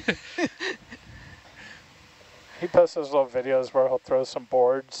daily. He posts those little videos where he'll throw some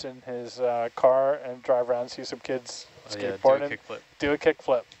boards in his car and drive around and see some kids Oh, yeah, skateboarding. do a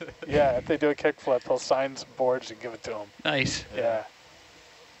kickflip. Yeah, if they do a kickflip, he'll sign some boards and give it to them. Nice. Yeah.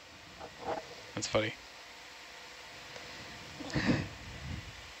 That's funny.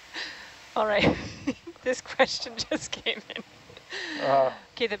 All right. This question just came in.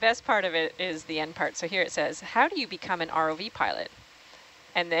 Okay, the best part of it is the end part. So here it says, how do you become an ROV pilot?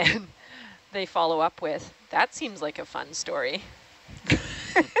 And then they follow up with, that seems like a fun story.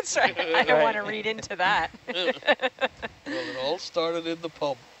 So I don't want to read into that. Well, it all started in the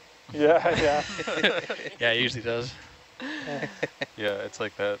pub. Yeah, yeah. Yeah, it usually does. Yeah, it's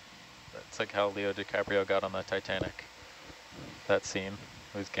like that. It's like how Leo DiCaprio got on the Titanic. That scene.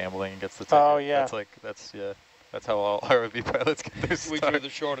 He's gambling and gets the ticket. Oh, yeah. That's how all ROV pilots get their We start. drew the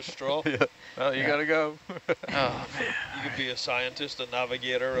shortest straw. Yeah. Well, you gotta go. Oh, man. You could be a scientist, a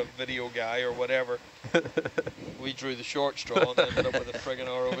navigator, a video guy, or whatever. We drew the short straw and ended up with a friggin'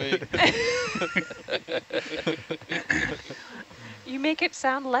 ROV. You make it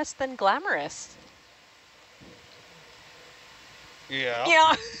sound less than glamorous. Yeah.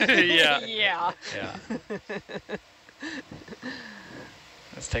 Yeah. Yeah. Yeah. Yeah.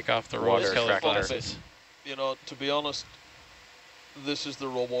 Let's take off the Water rose-colored tractor. glasses. You know, to be honest, this is the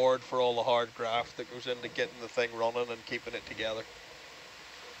reward for all the hard graft that goes into getting the thing running and keeping it together.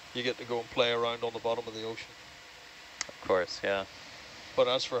 You get to go and play around on the bottom of the ocean. Of course, yeah. But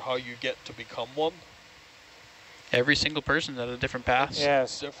as for how you get to become one, Every single person's at a different path.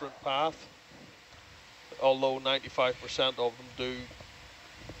 Yes. different path. Although 95% of them do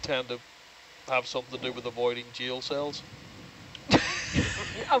tend to have something to do with avoiding jail cells.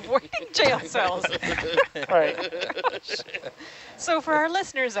 Avoiding jail cells. Right. So for our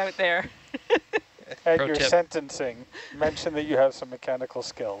listeners out there, At Pro your tip. sentencing, mention that you have some mechanical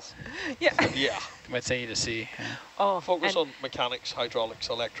skills. yeah. Yeah. Might say you to see. Yeah. Oh, Focus and on mechanics, hydraulics,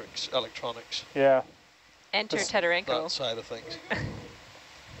 electrics, electronics, Yeah. enter This- Teterenko. that side of things.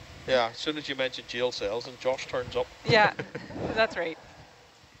 Yeah, as soon as you mention jail cells and Josh turns up. Yeah, that's right.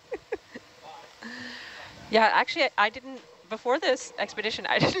 Yeah, actually, I didn't before this expedition,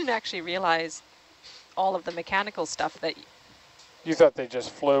 I didn't actually realize all of the mechanical stuff that You thought they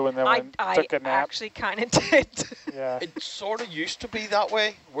just flew and then took a nap? I actually kind of did. Yeah. It sort of used to be that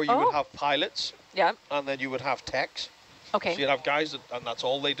way, where you would have pilots, yeah. and then you would have techs. Okay. So you'd have guys, and that's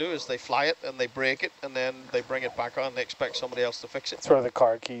all they do is they fly it and they break it, and then they bring it back on. And they expect somebody else to fix it. Throw the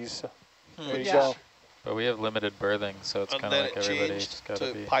car keys. There you go. But we have limited berthing, so it's kind of like everybody's got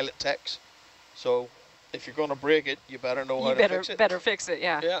to be pilot techs. So if you're going to break it, you better know how to fix it. Better fix it,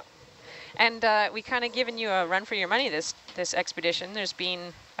 yeah. Yeah. And we kind of given you a run for your money this expedition. There's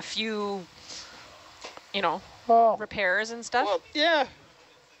been a few, you know, repairs and stuff. Well, yeah.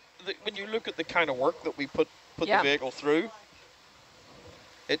 When you look at the kind of work that we put the vehicle through,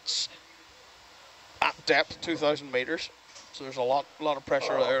 it's at depth 2,000 meters, so there's a lot of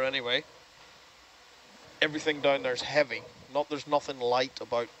pressure there anyway. Everything down there's heavy. There's nothing light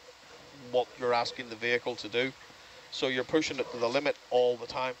about what you're asking the vehicle to do, so you're pushing it to the limit all the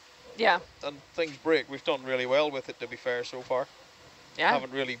time. Yeah. And things break. We've done really well with it, to be fair, so far. Yeah.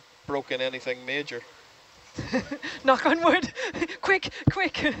 Haven't really broken anything major. Knock on wood. Quick.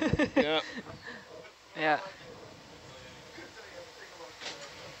 Yeah. Yeah.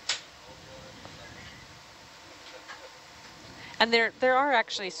 And there are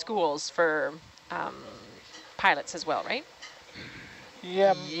actually schools for pilots as well, right?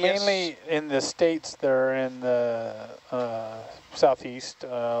 Yeah, mainly in the States. They're in the southeast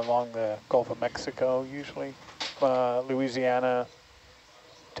along the Gulf of Mexico, usually. Louisiana,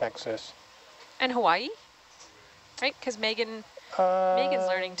 Texas. And Hawaii, right? Because Megan's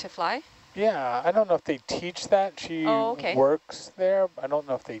learning to fly. Yeah, I don't know if they teach that. She works there. I don't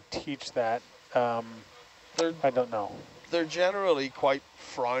know if they teach that. I don't know. They're generally quite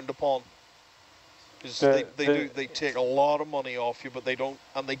frowned upon. Because they take a lot of money off you, but they don't,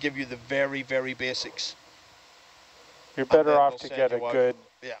 and they give you the very, very basics. You're better off to get a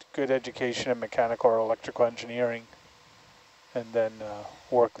good education in mechanical or electrical engineering, and then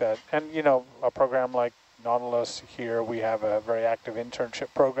work that. And you know, a program like Nautilus here, we have a very active internship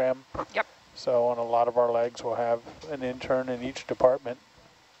program. Yep. So on a lot of our legs, we'll have an intern in each department.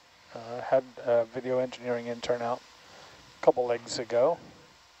 Had a video engineering intern out a couple legs ago.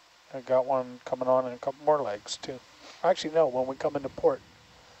 I got one coming on and a couple more legs too. Actually, no, when we come into port,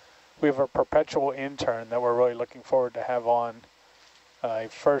 we have a perpetual intern that we're really looking forward to have on. He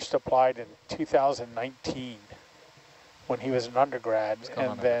first applied in 2019 when he was an undergrad,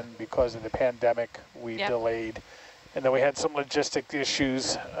 and then because of the pandemic, we delayed. And then we had some logistic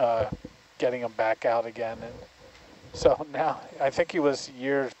issues getting him back out again. And so now, I think he was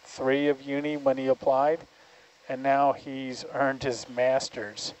year 3 of uni when he applied. And now he's earned his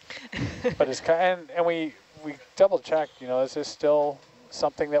master's. But it's kind and we double checked, you know, is this still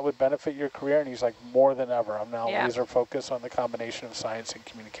something that would benefit your career? And he's like, more than ever. I'm now laser focused on the combination of science and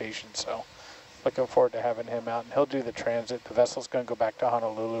communication. So looking forward to having him out, and he'll do the transit. The vessel's going to go back to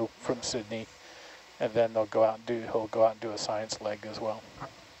Honolulu from Sydney, and then he'll go out and do a science leg as well.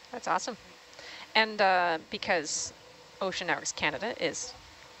 That's awesome. And because Ocean Hours Canada is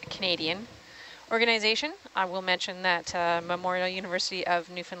a Canadian organization, I will mention that Memorial University of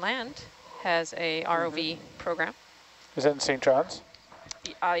Newfoundland has a ROV program. Is that in St. John's?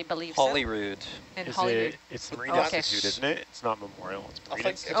 I believe Holyrood. In Holyrood. It's the Marine Institute, isn't it? It's not Memorial. It's Marine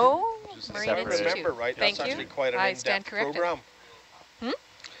Institute. Oh, Marine Institute. If I remember right, that's actually quite an in-depth program.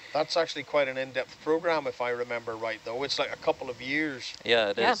 That's actually quite an in-depth program, if I remember right, though. It's like a couple of years.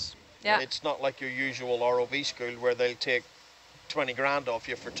 Yeah, it is. Yeah. It's not like your usual ROV school where they'll take 20 grand off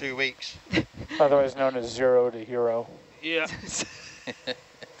you for 2 weeks. Otherwise known as 0 to hero. Yeah.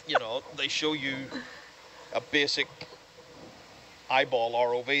 You know, they show you a basic eyeball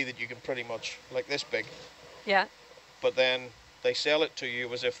ROV that you can pretty much, like this big. Yeah. But then they sell it to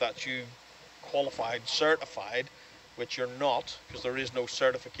you as if that's you qualified, certified, which you're not, because there is no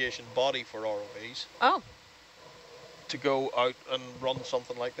certification body for ROVs. Oh. To go out and run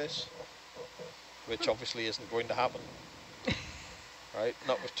something like this, which obviously isn't going to happen. Right?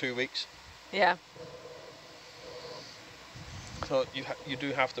 Not with 2 weeks. Yeah. So you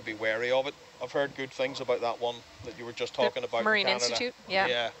do have to be wary of it. I've heard good things about that one that you were just talking about. Marine in Canada. Institute, yeah.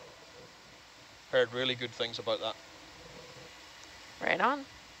 Yeah. Heard really good things about that. Right on.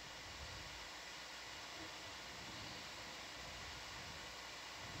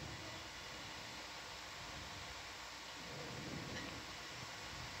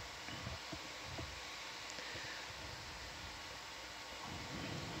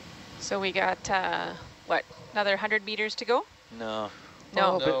 So we got, what, another 100 meters to go? No.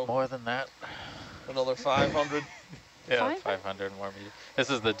 No. A bit more than that. Another 500. Yeah, 500 more meters. This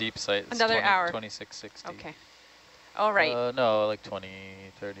is the deep site. It's another hour. 2660. Okay. All right. No, like 20,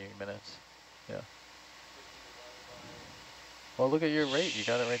 30 minutes. Yeah. Well, look at your rate. You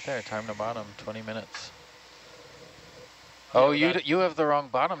got it right there. Time to bottom, 20 minutes. Oh, you have the wrong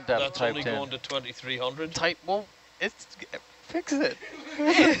bottom depth That's typed only in. going to 2,300. Well, fix it.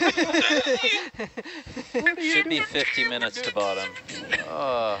 Should be 50 minutes to bottom.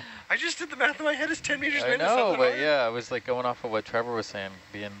 I just did the math in my head. It's 10 meters I minutes. know, but yeah, I was like going off of what Trevor was saying,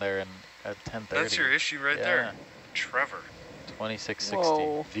 being there at 10:30. That's your issue right there, Trevor. 2660.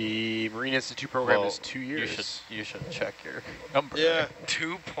 Whoa. The Marine Institute program Well, is 2 years. You should check your number. Yeah,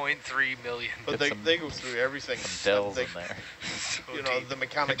 2.3 million. but Get they go through everything. Some dells They- in there. So You know, deep. the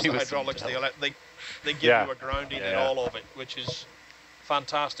mechanics, Maybe the with some hydraulics, dells. they give Yeah. you a grounding in Yeah. all of it, which is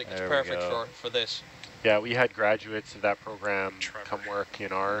fantastic. It's There we perfect go. for this. Yeah, we had graduates of that program Trevor. come work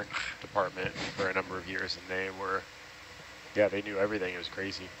in our department for a number of years, and they knew everything. It was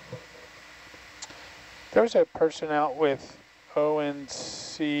crazy. There was a person out with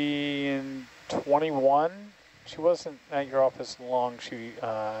ONC in 21. She wasn't at your office long. She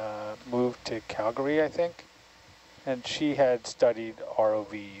moved to Calgary, I think, and she had studied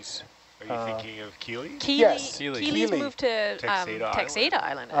ROVs. Are you thinking of Keeley? Yes. Keeley. Keeley's Keeley. moved to Texada Texada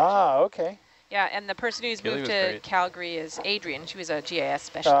Island. Ah, okay. Yeah, and the person who's Keeley moved was to great. Calgary is Adrian. She was a GIS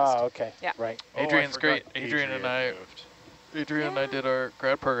specialist. Ah, okay. Yeah. Right. Adrian's Oh, I forgot great. Adrian and I moved. did our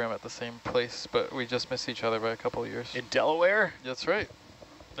grad program at the same place, but we just missed each other by a couple of years. In Delaware? That's right.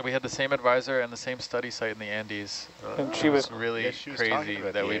 We had the same advisor and the same study site in the Andes. And she was- It's really Yeah, she was talking crazy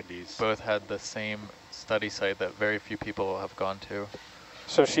about that the we Andes. both had the same study site that very few people have gone to.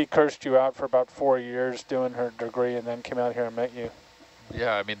 So she cursed you out for about 4 years doing her degree and then came out here and met you.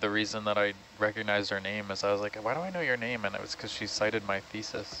 Yeah, I mean, the reason that I recognized her name is I was like, why do I know your name? And it was because she cited my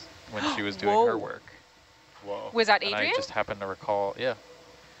thesis when she was doing her Whoa. work. Whoa. Was that And Adrian? I just happened to recall, yeah.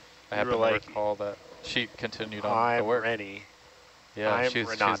 I You happened were to like, recall that she continued on the I'm work. Rennie. Yeah, I'm she was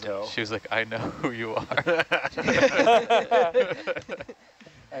Renato. she was like, I know who you are.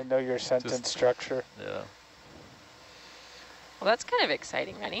 I know your sentence structure. Yeah, Well, that's kind of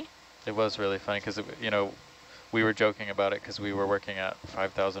exciting, Rennie. it was really funny because, we were joking about it because we were working at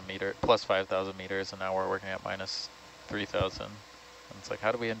 5,000 plus 5,000 meters, and now we're working at minus 3,000. And it's like,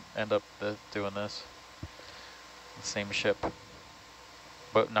 how do we end up doing this? The same ship.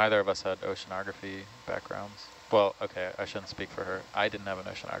 But neither of us had oceanography backgrounds. Well, okay, I shouldn't speak for her. I didn't have an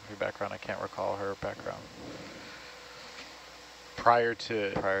oceanography background. I can't recall her background Prior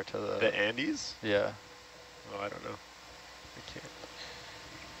to the Andes? yeah. Oh, I don't know. I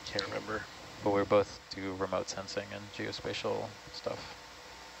can't remember. But we both do remote sensing and geospatial stuff.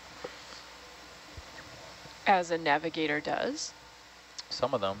 As a navigator does.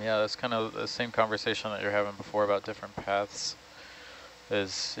 Some of them, yeah. That's kind of the same conversation that you're having before about different paths.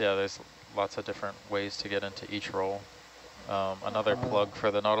 There's lots of different ways to get into each role. Another plug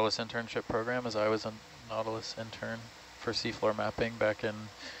for the Nautilus internship program is I was a Nautilus intern for seafloor mapping back in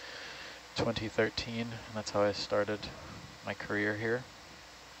 2013, and that's how I started my career here.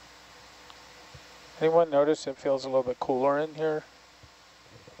 Anyone notice it feels a little bit cooler in here?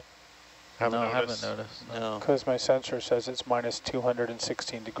 I haven't noticed. No. Because my sensor says it's minus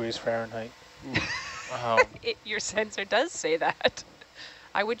 216 degrees Fahrenheit. Wow. Your sensor does say that.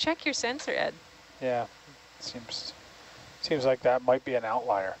 I would check your sensor, Ed. Yeah, seems like that might be an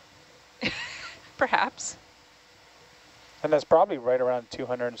outlier. Perhaps. And that's probably right around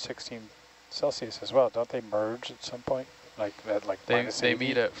 216 Celsius as well. Don't they merge at some point? Like at They minus they 80?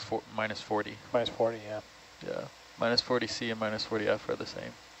 meet at minus 40. Minus 40, yeah. Yeah, minus 40 C and minus 40 F are the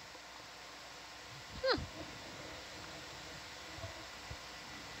same.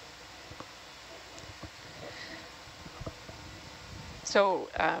 So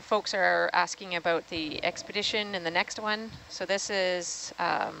folks are asking about the expedition and the next one. So this is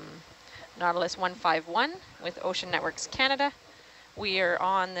Nautilus 151 with Ocean Networks Canada. We are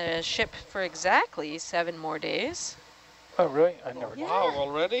on the ship for exactly 7 more days. Oh, really? I never Yeah. Wow,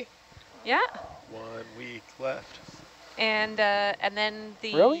 already? Yeah. 1 week left. And then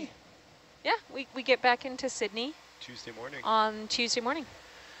the... Really? Yeah, we get back into Sydney Tuesday morning. on Tuesday morning.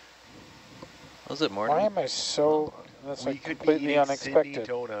 Was it morning? Why am I so... That's We like could be completely eating unexpected. Sydney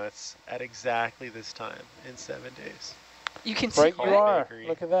donuts at exactly this time in 7 days. You can see Right you that. are. Bakery.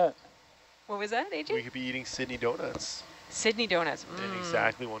 Look at that. What was that, AJ? We could be eating Sydney donuts Sydney donuts. in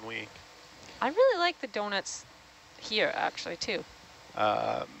exactly 1 week. I really like the donuts here, actually, too.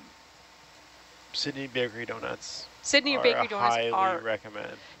 Sydney Bakery donuts. Sydney are Bakery a donuts highly are,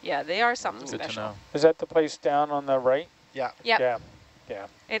 recommend. yeah, they are something Good to special. know. Is that the place down on the right? Yeah. Yep. Yeah. Yeah.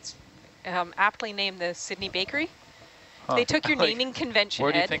 It's aptly named the Sydney Bakery. Huh. They took your Like, naming convention,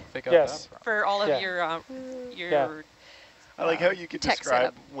 Where do you Ed, think they got Yes. that from? for all of Yeah. your Yeah. I like how you could tech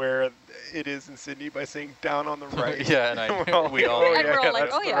describe setup. where it is in Sydney by saying down on the right. Yeah, and we all And we're all like,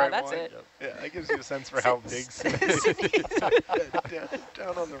 that's oh the yeah, right that's one. it. Yep. Yeah, that gives you a sense for how big Sydney is.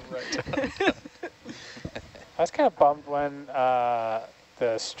 down on the right. I was kind of bummed when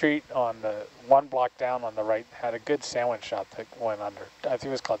the street on the one block down on the right had a good sandwich shop that went under. I think it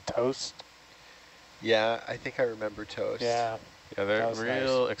was called Toast. Yeah, I think I remember Toast. Yeah. Yeah, they're That was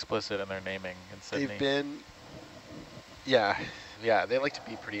real explicit in their naming in Sydney. They've been, yeah, they like to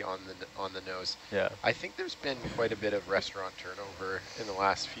be pretty on the nose. Yeah. I think there's been quite a bit of restaurant turnover in the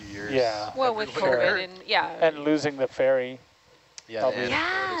last few years. Yeah. Well, with everywhere. COVID and yeah, And losing the ferry. Yeah, Probably. the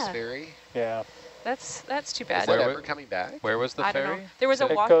Anacortes Yeah. ferry. Yeah. that's too Is bad. that Where ever coming back? Where was the I don't ferry? know. There was a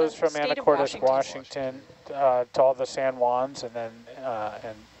It walk. goes the from state of Anacortes, Washington. Washington, to all the San Juans, and then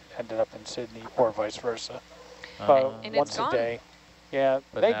and ended up in Sydney, or vice versa. And Once it's a gone. day. Yeah,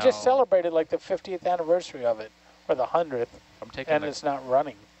 But they now- just celebrated like the 50th anniversary of it, or the 100th, I'm taking and the, it's not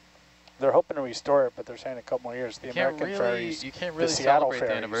running. They're hoping to restore it, but they're saying a couple more years. The you can't American really, ferries, you can't the really Seattle celebrate the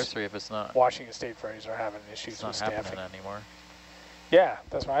ferries, anniversary if it's not, Washington State ferries are having it's issues not with staffing. happening anymore. Yeah,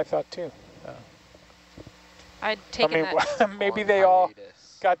 that's what I thought too. I'd I taken mean, that. maybe On they all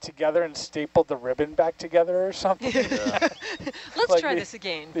hiatus. got together and stapled the ribbon back together or something. Yeah. Let's like try the- this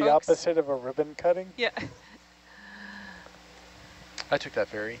again, The folks. opposite of a ribbon cutting. Yeah. I took that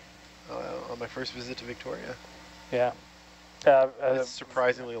ferry on my first visit to Victoria. Yeah. It's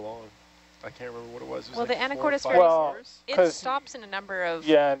surprisingly long. I can't remember what it was. It was Well, like the 4 or Anacortes 5 ferry- Well, hours. It 'Cause- stops in a number of.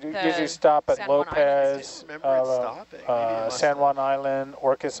 yeah, it the usually stop at San Juan Islands Lopez, I remember it stopping. Maybe it must San have. Juan Island,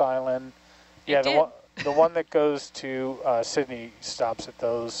 Orcas Island. It Yeah, did. the one that goes to Sydney stops at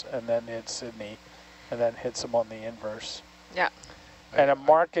those, and then hits Sydney, and then hits them on the inverse. Yeah. And a I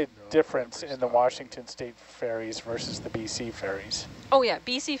marked don't difference remember in the stopping. Washington State ferries versus the BC ferries. Oh yeah,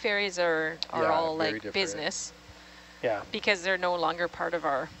 BC ferries are Yeah, all very like different. business Yeah. because they're no longer part of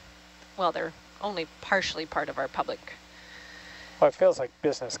our. Well, they're only partially part of our public. Well, it feels like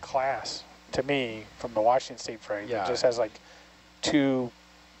business class to me from the Washington State ferry. Yeah. It just has like 2,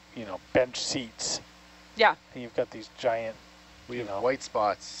 bench seats. Yeah. And you've got these giant, We have know. white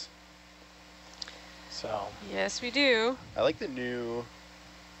spots. so. Yes, we do. I like the new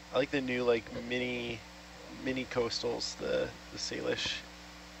like mini coastals, the Salish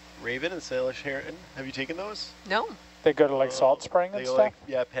Raven and Salish Heron. Have you taken those? No. They go to like Salt Spring They and go stuff? like,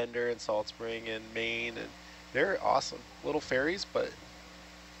 yeah, Pender and Salt Spring and Maine, and they're awesome. Little ferries, but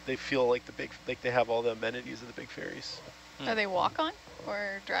they feel like they have all the amenities of the big ferries. Are they walk on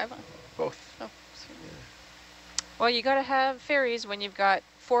or drive on? Both. Oh, sweet. Well, you got to have ferries when you've got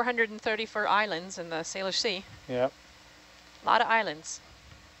 434 islands in the Salish Sea. Yeah. A lot of islands.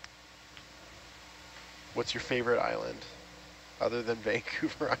 What's your favorite island other than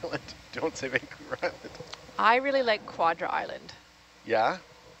Vancouver Island? Don't say Vancouver Island. I really like Quadra Island. Yeah?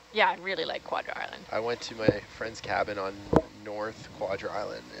 Yeah, I really like Quadra Island. I went to my friend's cabin on North Quadra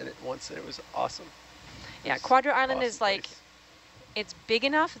Island and it was awesome. Yeah, It's Quadra an Island awesome is like, place. it's big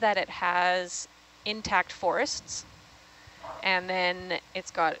enough that it has intact forests, and then it's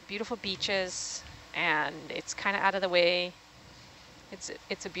got beautiful beaches, and it's kind of out of the way.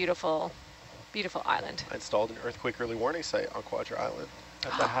 It's a beautiful, beautiful island. I installed an earthquake early warning site on Quadra Island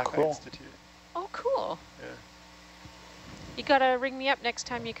at the Haka Cool. Institute. Oh, cool. Yeah. You gotta ring me up next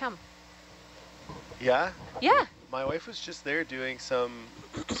time you come. Yeah? Yeah. My wife was just there doing some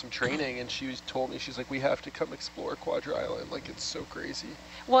training, and told me, she's like, we have to come explore Quadra Island. Like, it's so crazy.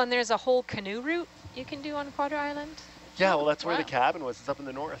 Well, and there's a whole canoe route you can do on Quadra Island. Yeah, well, that's where the Wow. cabin was. It's up in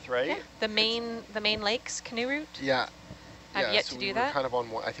the north, right? Yeah. The main lakes canoe route. Yeah. I've yeah, yet so to we do were that. kind of on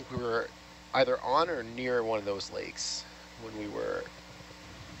one, I think we were either on or near one of those lakes when we were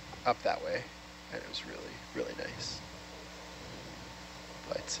up that way, and it was really, really nice.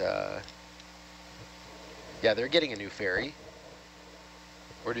 But yeah, they're getting a new ferry,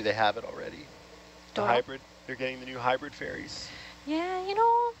 or do they have it already? The Don't know. hybrid. They're getting the new hybrid ferries. Yeah,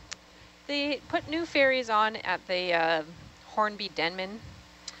 they put new ferries on at the Hornby Denman.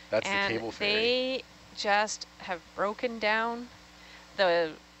 That's and the cable ferry. they just have broken down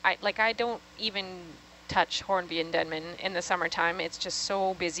I don't even touch Hornby and Denman in the summertime. It's just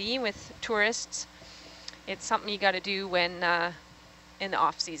so busy with tourists. It's something you got to do when in the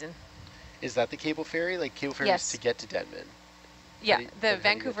off season. Is that the cable ferry? Like cable ferries Yes. to get to Denman? Yeah, do you- the how do you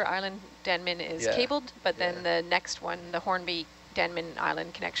Vancouver Island Denman is Yeah, cabled, but then yeah. the next one, the Hornby Denman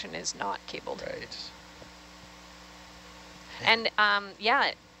Island connection, is not cabled. Right. And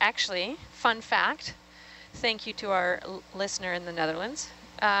yeah, actually, fun fact, thank you to our listener in the Netherlands.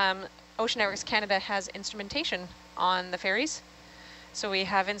 Ocean Networks Canada has instrumentation on the ferries. So we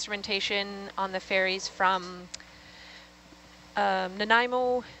have instrumentation on the ferries from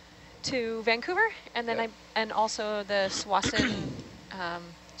Nanaimo to Vancouver, and then and also the Swanson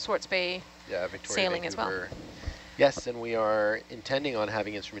Swartz Bay Victoria, sailing Vancouver. as well. Yes, and we are intending on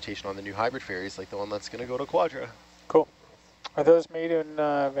having instrumentation on the new hybrid ferries, like the one that's going to go to Quadra. Cool. Are those made in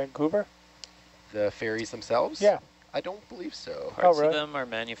Vancouver? The ferries themselves? Yeah. I don't believe so. Parts really? of them are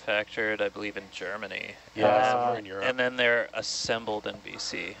manufactured, I believe, in Germany. Yeah, somewhere in Europe. And then they're assembled in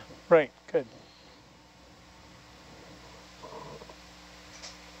BC. Right, good.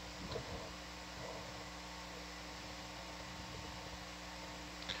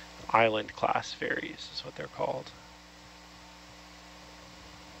 Island class ferries is what they're called.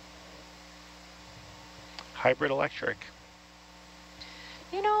 Hybrid electric.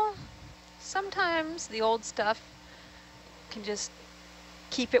 You know, sometimes the old stuff can just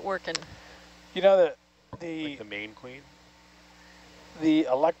keep it working. You know that Like the Maine Queen? the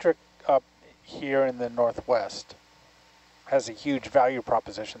electric up here in the Northwest has a huge value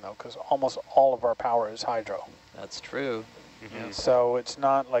proposition, though, because almost all of our power is hydro. That's true. Mm-hmm. So it's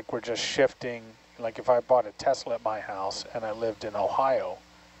not like we're just shifting. Like if I bought a Tesla at my house and I lived in Ohio,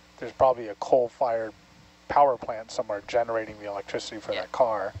 there's probably a coal-fired power plant somewhere generating the electricity for that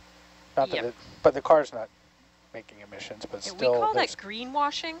car. Not that it, but the car's not making emissions, but still. We call that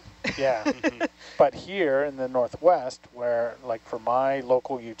greenwashing. Yeah. But here in the Northwest, where like for my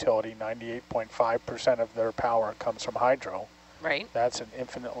local utility, 98.5% of their power comes from hydro. Right. That's an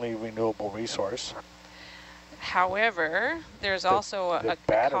infinitely renewable resource. However, there's also a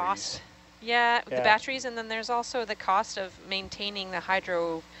cost. Yeah, the batteries, and then there's also the cost of maintaining the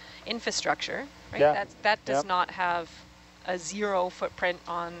hydro infrastructure. Right. Yeah. That does not have a zero footprint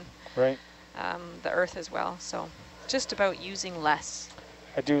on the Earth as well. So just about using less.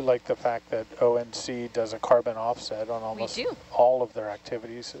 I do like the fact that ONC does a carbon offset on almost all of their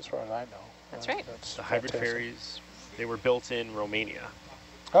activities, as far as I know. That's right. That's the hybrid ferries, they were built in Romania.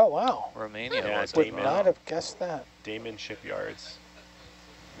 Oh, wow. Romania. Yeah, would not have guessed that. Damen shipyards.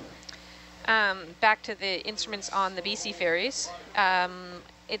 Back to the instruments on the BC ferries.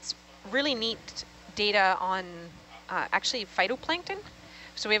 It's really neat data on actually phytoplankton.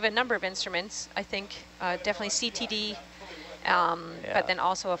 So we have a number of instruments, I think definitely CTD, but then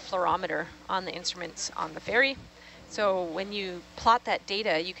also a fluorometer on the instruments on the ferry. So when you plot that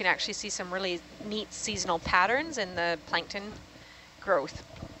data, you can actually see some really neat seasonal patterns in the plankton growth.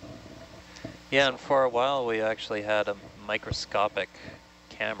 Yeah, and for a while we actually had a microscopic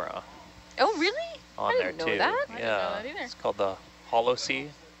camera. Oh, really? On there too. That. Yeah, I didn't know that either. It's called the HoloSea.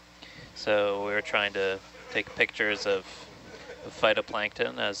 So we were trying to take pictures of the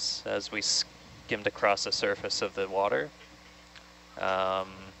phytoplankton as we skimmed across the surface of the water.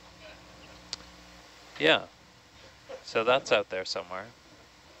 Yeah, so that's out there somewhere.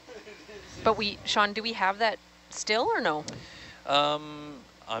 But Sean, do we have that still or no?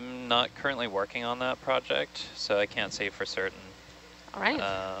 I'm not currently working on that project, so I can't say for certain. All right.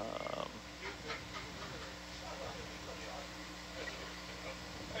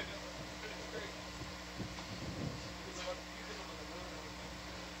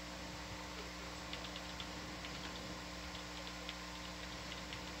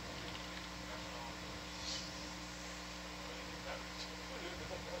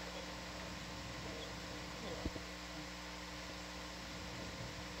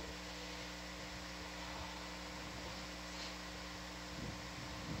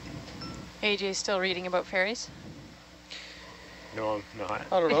 AJ's still reading about ferries? No, I'm not.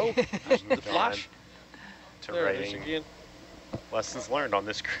 I don't know. The Flash. To there writing it is again. lessons learned on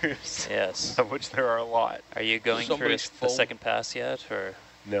this cruise. Yes. Of which there are a lot. Are you going through the second pass yet, or?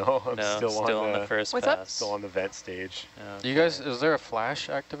 No, I'm still on the first pass. Still on the vent stage. You guys, is there a flash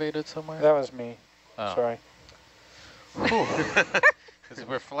activated somewhere? That was me. Oh. Sorry. It's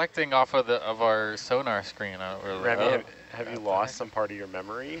reflecting off of our sonar screen. Remy, have you lost some part of your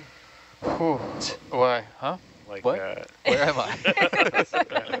memory? Why? Huh? Like what? Where am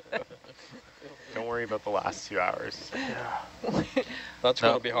I? Don't worry about the last 2 hours. That's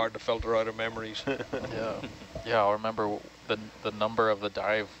going to be hard to filter out of memories. Yeah, I'll remember the number of the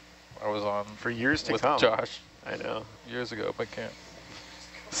dive I was on for years to with come. Josh. I know. Years ago, but can't.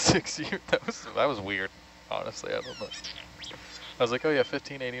 6 years. That was weird. Honestly, I don't know. I was like, oh yeah,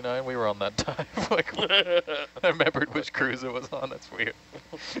 1589. We were on that dive. Like, I remembered which cruise it was on. That's weird.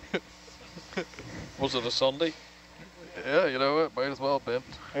 Was it a Sunday? Yeah, you know what? Might as well have been.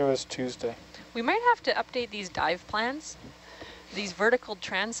 It was Tuesday. We might have to update these dive plans. These vertical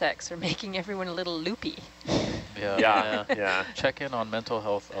transects are making everyone a little loopy. Yeah. Check in on mental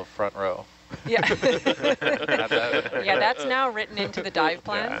health of front row. Yeah. Yeah, that's now written into the dive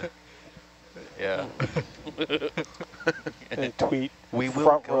plan. Yeah. They tweet, We will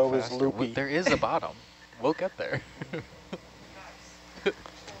front go row is faster. loopy. There is a bottom. We'll get there.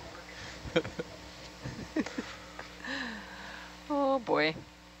 Oh boy.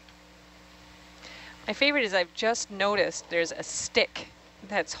 My favorite is I've just noticed there's a stick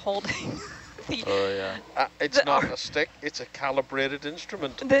that's holding the, Oh, yeah. It's not a stick, it's a calibrated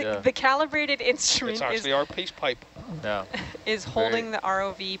instrument. the calibrated instrument It's actually our peace pipe. Yeah. is holding the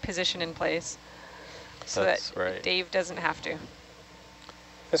ROV position in place so That's that right. Dave doesn't have to.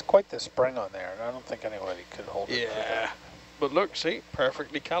 There's quite the spring on there, and I don't think anybody could hold it. Yeah. But look, see,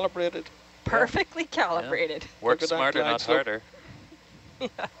 perfectly calibrated. Perfectly calibrated. Work at that smarter, glide not slope. harder. Yeah.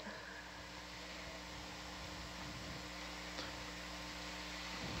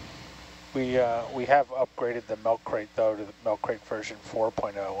 We have upgraded the milk crate though to the milk crate version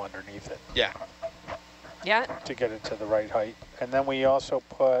 4.0 underneath it Yeah. Yeah. to get it to the right height. And then we also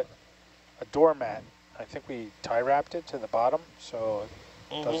put a doormat. I think we tie wrapped it to the bottom so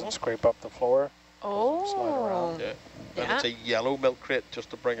it doesn't scrape up the floor. Slide around. Yeah. And Yeah. it's a yellow milk crate just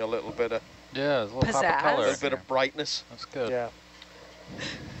to bring a little bit of Yeah, there's a little pop Pizzazz. of color. a little bit of brightness. That's good. Yeah.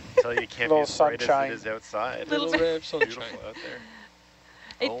 Tell you can't be Little as bright as sunshine. it is outside. Little ray of sunshine. Beautiful out there.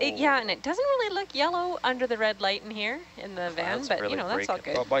 Yeah, and it doesn't really look yellow under the red light in here in the van, That's but really you know, that's all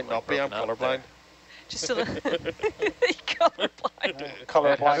breaking. good. Well, it might not be, I'm Broken up colorblind. Just a little colorblind. How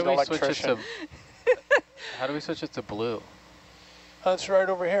Colorblind do we switch it electrician. to? How do we switch it to blue? That's right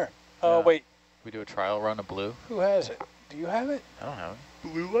over here. Oh, Yeah. wait. We do a trial run of blue. Who has it? Do you have it? I don't have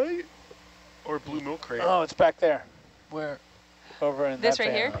it. Blue light? Or blue milk crate? Oh, it's back there. Where? Over in This that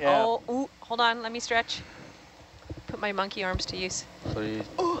right van. here? Yeah. Oh, ooh, hold on, let me stretch. Put my monkey arms to use. Please.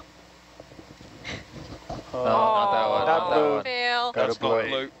 Oh, No, not that one. Not Not that blue. one. Fail. Go to That's blue. not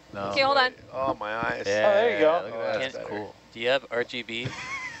blue. No. Okay, hold on. Oh, my eyes. Yeah, there you go. Look at that. Can't- That's cool. Do you have RGB?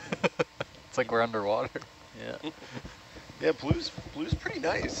 It's like we're underwater. Yeah. Yeah, blue's pretty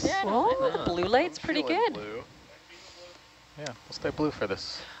nice. Yeah, oh, blue light's I'm pretty feeling good. Blue. Yeah, we'll stay blue for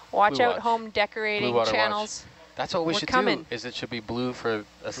this. Watch Blue out, watch. home decorating Blue water watch. channels. That's what we We're should coming. do. Is it should be blue for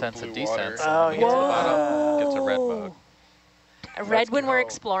ascents and blue water. descents. Oh, and when we get to the yeah. bottom, get to red mode. A red when we're go.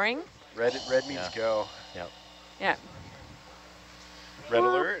 exploring. Red means Yeah. go. Yeah. Red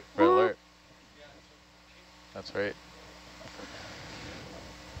alert. Red alert. That's right.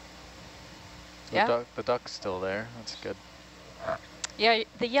 Yeah. The duck's still there. That's good. Yeah,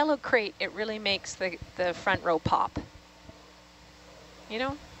 the yellow crate, it really makes the front row pop. You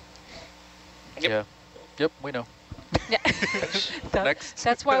know? Yeah. Yep, we know. Yeah. Next.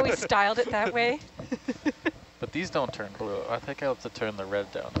 That's why we styled it that way. But these don't turn blue. I think I'll have to turn the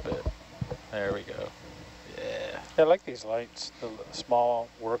red down a bit. There we go. Yeah. I like these lights, the small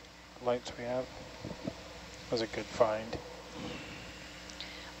work lights we have. That was a good find.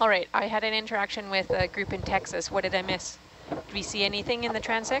 All right, I had an interaction with a group in Texas. What did I miss? Did we see anything in the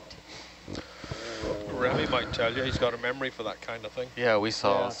transect? Remy might tell you, he's got a memory for that kind of thing. Yeah, we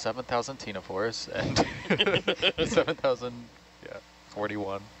saw Yeah. 7,000 ctenophores and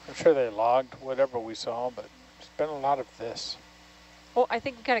 41. I'm sure they logged whatever we saw, but there's been a lot of this. Oh, I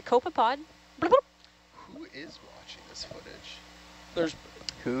think we got a copepod. Bloop, bloop. Who is watching this footage? There's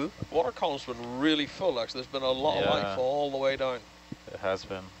Who? water column's been really full, actually. There's been a lot of Yeah. life all the way down. It has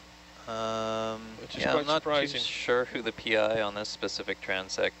been. Which is Yeah, quite I'm not surprising. too sure who the PI on this specific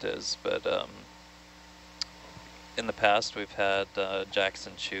transect is, but in the past we've had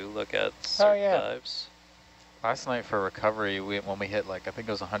Jackson Chu look at certain yeah. dives. Last night for recovery, when we hit like, I think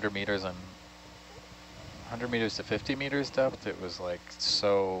it was 100 meters and 100 meters to 50 meters depth, it was like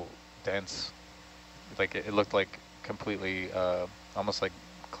so dense. Like it looked like completely, almost like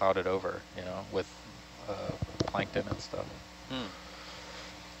clouded over, you know, with plankton and stuff. Hmm.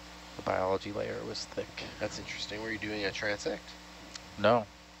 The biology layer was thick. That's interesting. Were you doing a transect? No,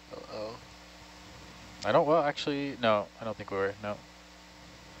 Uh-oh. I don't, well actually, no, I don't think we were, no.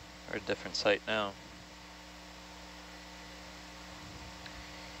 We're at a different site now.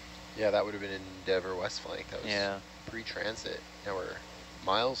 Yeah, that would have been in Endeavour West Flank. That was Yeah. pre-transit. Now we're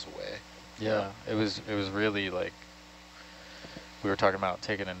miles away. Yeah, it was really like, we were talking about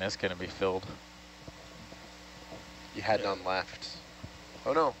taking a Niskin and be filled. You had none left.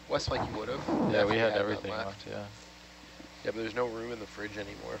 Oh no, West Flank you would have. Yeah, we Definitely had none everything left, yeah. Yeah, but there's no room in the fridge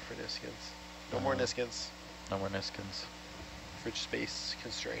anymore for Niskins. No more Niskins. No more Niskins. Fridge space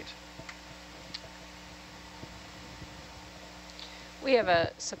constraint. We have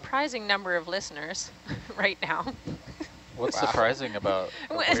a surprising number of listeners right now. What's Wow. surprising about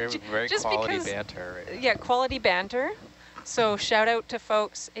Well, very just quality because- banter right now? Yeah, quality banter. So shout out to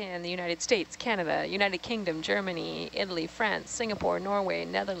folks in the United States, Canada, United Kingdom, Germany, Italy, France, Singapore, Norway,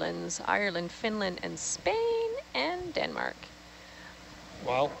 Netherlands, Ireland, Finland, and Spain, and Denmark.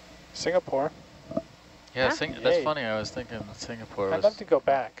 Wow. Singapore. Yeah, Huh? that's Yay. funny. I was thinking Singapore I'd was love to go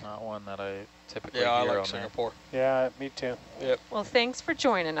back. not one that I typically Yeah, I hear like on Singapore. Yeah, me too. Yep. Well, thanks for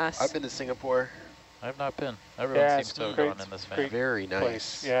joining us. I've been to Singapore. there. I've not been. Everyone Yeah, seems it's to have great- gone in this van. great Very nice.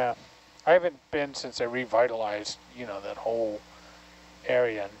 Place. Yeah. I haven't been since I revitalized, you know, that whole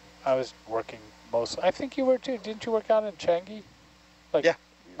area. And I was working mostly. I think you were too. Didn't you work out in Changi? Like, Yeah.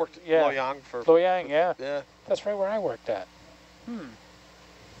 Worked at Yeah. Loyang for. Loyang, yeah. Yeah. That's right where I worked at.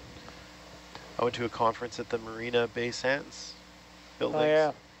 I went to a conference at the Marina Bay Sands buildings. Oh, yeah.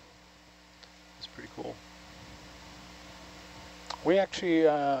 It was pretty cool. We actually,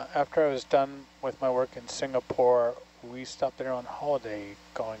 after I was done with my work in Singapore, we stopped there on holiday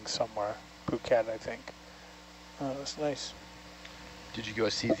going somewhere. Phuket, I think. It was nice. Did you go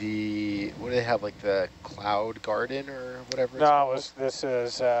see the, what do they have, like the Cloud Garden or whatever it's No, called? this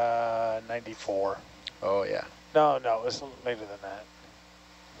is 94. Oh, yeah. No, it was later than that.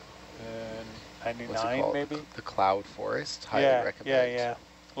 What's it 99 called? maybe? The Cloud Forest. Highly Yeah, recommend. yeah.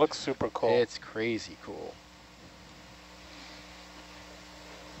 Looks super cool. It's crazy cool.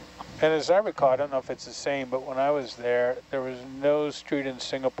 And as I recall, I don't know if it's the same, but when I was there was no street in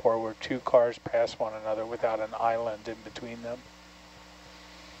Singapore where two cars pass one another without an island in between them.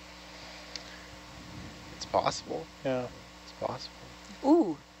 It's possible. Yeah. It's possible.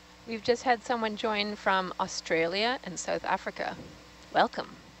 Ooh, we've just had someone join from Australia and South Africa. Welcome.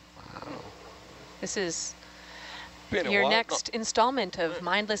 Wow. This is Been a your while. next installment of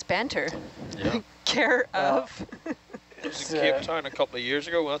Mindless Banter. Yeah. Care of. I was in Cape Town a couple of years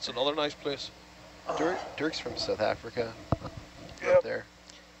ago. That's another nice place. Dirk's from South Africa. Yep. Up there.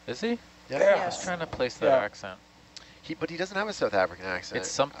 Is he? Yeah. I was trying to place that Yeah. accent. But he doesn't have a South African accent.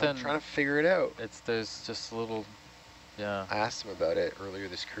 It's something. I'm trying to figure it out. There's just a little, yeah, I asked him about it earlier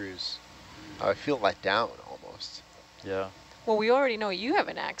this cruise. I feel let down almost. yeah. Well, we already know you have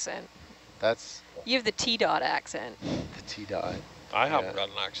an accent. That's You have the T-dot accent. the T-dot. I haven't Yeah. got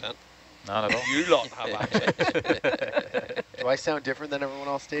an accent. Not at all. You lot have accents. Do I sound different than everyone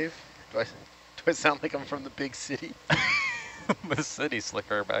else, Dave? Do I sound like I'm from the big city? The city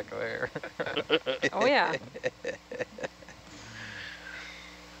slicker back there. Oh, yeah.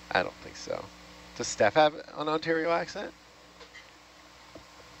 I don't think so. Does Steph have an Ontario accent?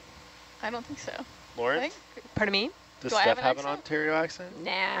 I don't think so. Lauren? I think Pardon me? Does Do I have Steph an have an accent? Ontario accent?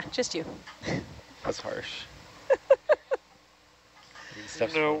 Nah, just you. That's harsh. I mean,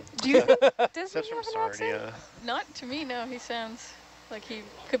 Steph's No. Do you think, does Steph's he from have an accent? Sarnia. not to me, no. He sounds like he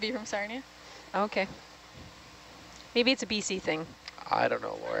could be from Sarnia. Okay. Maybe it's a BC thing. I don't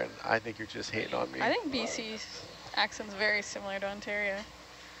know, Lauren. I think you're just hating on me. I think BC's accent's very similar to Ontario.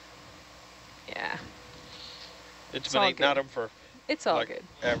 Yeah, It's It's been all eating at good. him for it's all like good.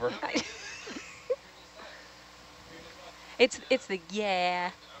 ever. It's the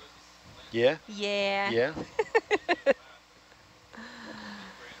yeah, Yeah? yeah. Yeah?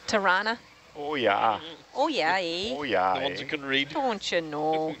 Tirana. Oh, yeah. Oh yeah, eh? Oh, yeah. The ones who can read. Don't you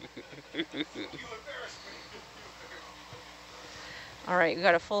know? All right, we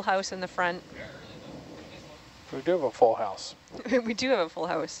got a full house in the front. We do have a full house. We do have a full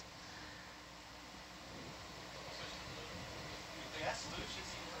house.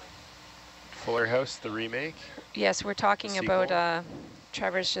 Fuller House, the remake. Yes, we're talking about, Sequel.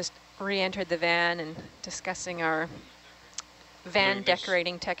 Trevor's just re-entered the van and discussing our van Doing this.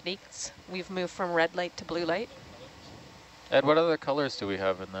 decorating techniques. We've moved from red light to blue light. Ed, what other colors do we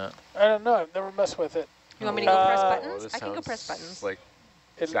have in that? I don't know. I've never messed with it. You want me to go press Uh, buttons? this I can go sounds press buttons. Like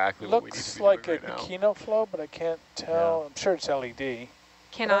It exactly what we need looks to be like doing a right now. Keynote flow, but I can't tell. I'm sure it's LED.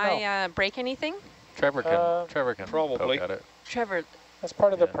 Can I don't I break anything? Trevor can. Trevor can probably. poke at it. Trevor, That's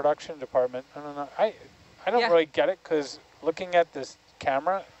part of the Yeah. production department. I don't know. I don't Yeah. really get it because looking at this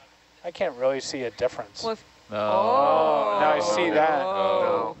camera, I can't really see a difference. well, if, No. Oh, now I see that.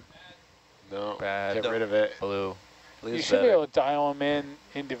 Oh. No, Bad. get rid of it. Blue. You Blue's should be better. able to dial them in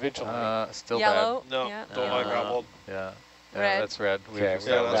individually. Still Yellow. No, Yeah. don't like that one. bad. Yeah. Yeah, Red. that's red. We Okay, just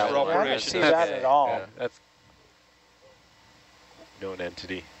yeah, got that's that for one. I don't operation. see that Okay. at all. Yeah, that's. Known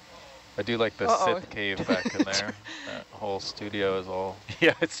entity. I do like the Uh-oh. Sith cave back in there. That whole studio is all.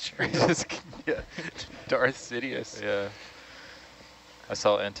 Yeah, it's true. Yeah. Darth Sidious. Yeah. I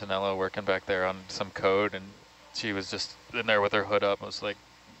saw Antonella working back there on some code, and she was just in there with her hood up. It was like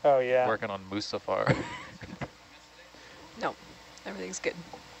Oh, yeah. working on Mustafar. No, everything's good.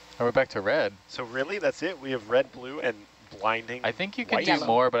 And we're back to red. So really, that's it? We have red, blue, and blinding. I think you can white. do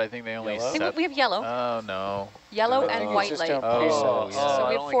more, but I think they only Yellow? set. We have yellow. Oh no. Yellow I and think it's white just light. doing Oh, presets. yeah. So I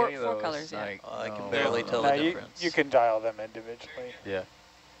we don't have like any of four those. colors, yeah. Like, I can no. barely tell Now the you, difference. you can dial them individually. Yeah.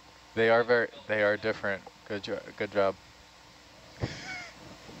 They are different. Good job.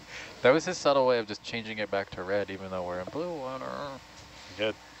 That was his subtle way of just changing it back to red, even though we're in blue water.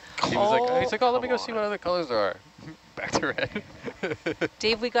 Good. He's like, oh, let me go Come see on. what other colors there are. Back to red.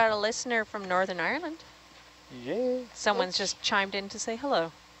 Dave, we got a listener from Northern Ireland. Yeah. Someone's just chimed in to say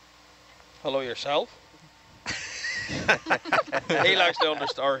hello. Hello yourself. He likes to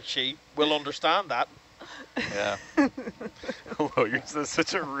understand, or she will understand that. Yeah. Hello, that's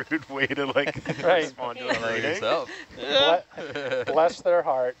such a rude way to like Right. respond to a Hello greeting. yourself. Bless their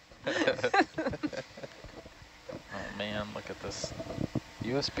heart. Oh man, look at this.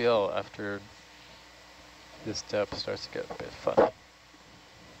 USBL after this depth starts to get a bit funny.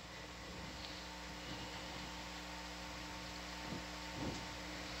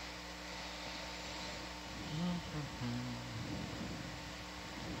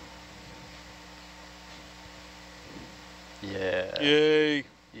 Yeah. Yay.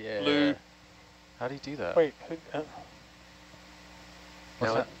 Yeah. Blue. How do you do that? Wait,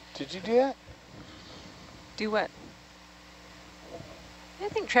 What's that? did you do that? Do what? I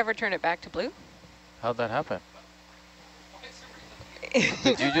think Trevor turned it back to blue. How'd that happen?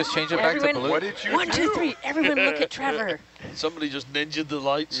 Did you just change it back to Everyone- blue? What did you 1, do? 2, 3. Everyone look at Trevor. Somebody just ninja'd the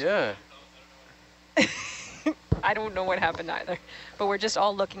lights. Yeah. I don't know what happened either, but we're just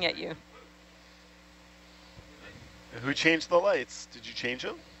all looking at you. Who changed the lights? Did you change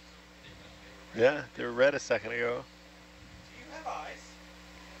them? Yeah, they were red a second ago.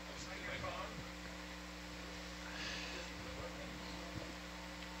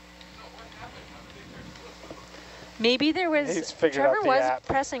 Maybe there was, He's figured Trevor out the was app.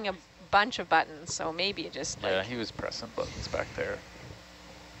 pressing a bunch of buttons, so maybe it just like, Yeah, he was pressing buttons back there.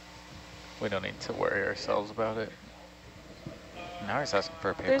 We don't need to worry ourselves about it. Now he's asking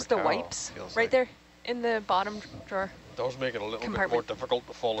for a paper there's the towel, wipes feels right like. there in the bottom drawer. Does make it a little bit more Compartment. difficult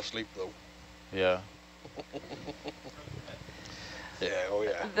to fall asleep though. Yeah. Yeah, oh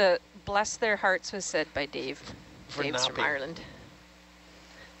yeah. The bless their hearts was said by Dave. For Dave's from napping. Ireland.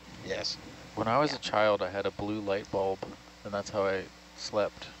 Yes. When I was a child, I had a blue light bulb, and that's how I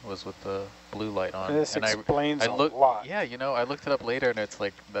slept, was with the blue light on. This and explains I a looked, lot. Yeah, you know, I looked it up later, and it's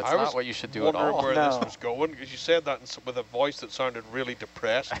like, that's I was not what you should do at wondering all. where No. this was going because you said that with a voice that sounded really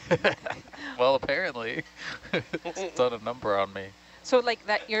depressed. Well, apparently. It's done a number on me. So like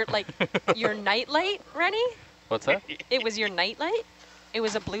that, your like your night light, Rennie? What's that? It was your night light? It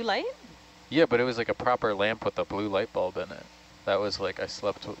was a blue light? Yeah, but it was like a proper lamp with a blue light bulb in it. That was like, I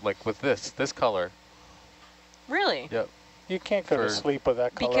slept like with this color. Really? Yep. You can't go to For- sleep with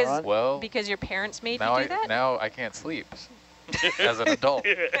that color Because on. Well, because your parents made now you do that? now I can't sleep as an adult.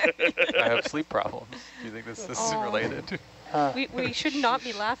 I have sleep problems. Do you think this is Oh. related? Huh. We should not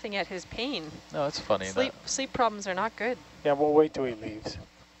be laughing at his pain. No, it's funny. Sleep problems are not good. Yeah, we'll wait till he leaves.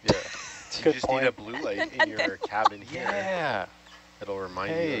 Yeah. You Good just point. need a blue light in your cabin here. Yeah. It'll remind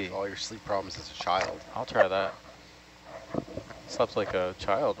you Hey. of all your sleep problems as a child. I'll try that. Slept like a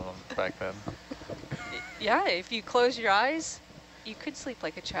child back then. Yeah, if you close your eyes, you could sleep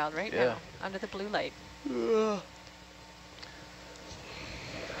like a child right Yeah. now under the blue light.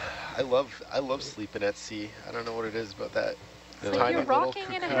 I love sleeping at sea. I don't know what it is about that. It's like tiny you're little rocking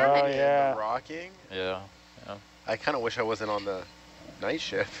in a cocoon hammock. Oh, and yeah. the rocking. Yeah. I kind of wish I wasn't on the night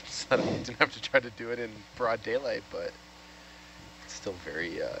shift so that I didn't have to try to do it in broad daylight, but it's still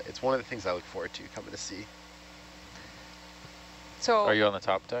very, it's one of the things I look forward to coming to sea. So Are you on the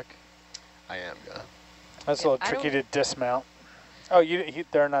top deck? I am, yeah. That's Yeah, a little I tricky to dismount. Oh,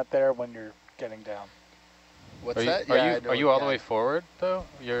 they're not there when you're getting down. What's Are you, that? are Yeah, I you, know, are you all the yeah. way forward though?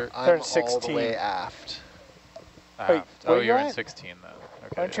 You're I'm They're in all the 16. way aft. Wait, aft. where Oh, you you're in at? 16 then.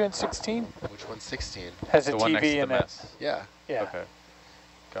 Okay. Aren't you in 16? Which one's 16? Has a The one next to TV the in it. mess. Yeah. Yeah. Okay.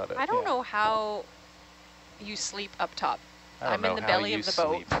 Got it. I don't Yeah. know how you sleep up top. I don't I'm know in the how belly you of the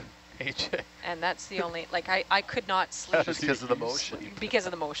boat. sleep, AJ. And that's the only, like I could not sleep Just because of the motion. because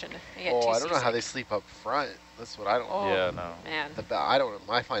of the motion. I get Oh, too I don't know how seasick. they sleep up front. That's what I don't Oh, Yeah, no. man.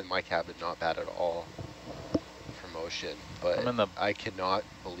 I find my cabin not bad at all for motion, but I'm in the I cannot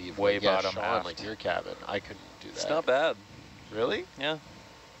believe way like, yeah, bottom Sean, aft. like your cabin. I couldn't do that. It's not bad. Really? Yeah.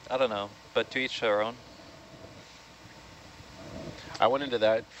 I don't know, but to each their own. I went into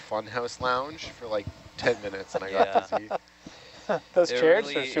that funhouse lounge for like 10 minutes and I Yeah. got dizzy. Those It chairs are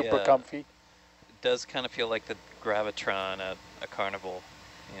really, super yeah. comfy. It does kind of feel like the Gravitron at a carnival,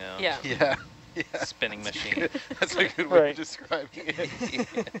 you know? Yeah. Yeah. Yeah. Spinning machine. That's a good way Right. of describing it.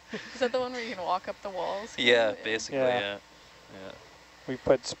 Is that the one where you can walk up the walls? Yeah, basically, Yeah. yeah. Yeah. We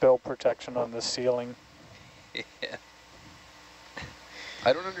put spill protection on the ceiling. Yeah.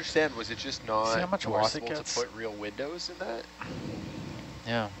 I don't understand. Was it just not how much worse it possible to gets? put real windows in that?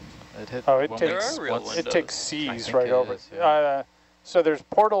 Yeah. It hit. Oh, it when There takes are real once- it windows. takes I C's think right it over. is, yeah. So there's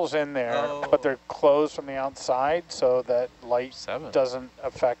portals in there, Oh. but they're closed from the outside, so that light 7. doesn't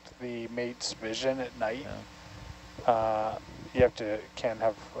affect the mate's vision at night. Yeah. You can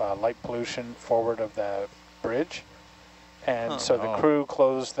have light pollution forward of the bridge, and Huh. so the Oh. crew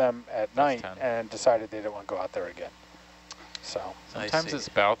closed them at night 10. and decided they didn't want to go out there again. So Sometimes see. it's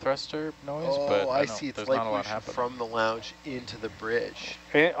bow thruster noise, but I don't- see. It's there's light not a lot pollution happening. from the lounge into the bridge.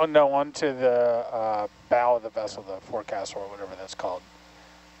 no, onto the bow of the vessel, the forecastle or whatever that's called.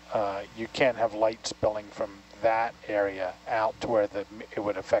 You can't have light spilling from that area out to where it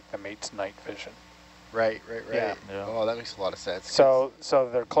would affect the mate's night vision. Right. Yeah. Yeah. Oh, that makes a lot of sense. 'cause So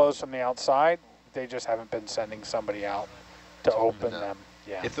they're closed from the outside. They just haven't been sending somebody out to open them.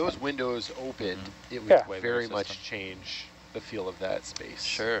 Yeah. if those windows obered, it would Yeah. Way very better much system. change the feel of that space.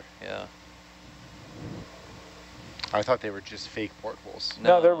 Sure, yeah. I thought they were just fake portholes.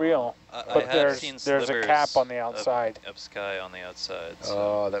 No, they're real. I But have there's seen a cap slivers on the outside. Of sky on the outside. So.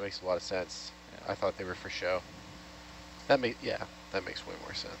 Oh, that makes a lot of sense. Yeah. I thought they were for show. That makes way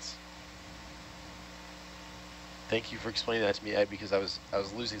more sense. Thank you for explaining that to me, Ed, because I was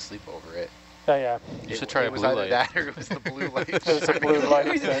losing sleep over it. Oh, yeah. You should try a it was blue either light. that or it was the blue light. It's a blue light.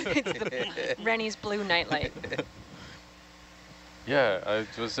 It's the Rennie's blue nightlight. Yeah, I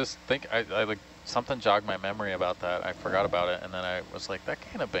was just I like something jogged my memory about that. I forgot about it, and then I was like, that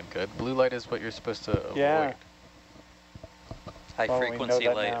can't have been good. Blue light is what you're supposed to avoid. Yeah. High Well, we know frequency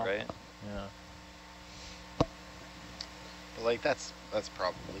that light, now. right? Yeah. But like that's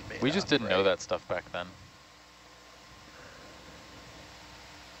probably made We just up, didn't know right? that stuff back then.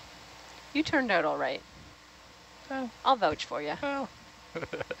 You turned out all right. I'll vouch for you.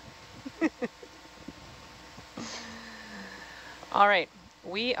 All right.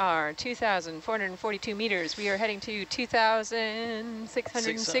 We are 2,442 meters. We are heading to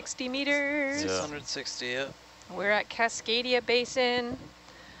 2,660 meters. Yeah. 660, yeah. We're at Cascadia Basin.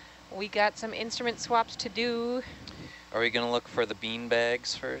 We got some instrument swaps to do. Are we going to look for the bean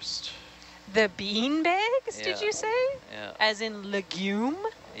bags first? The bean bags, did Yeah. you say? Yeah. As in legume?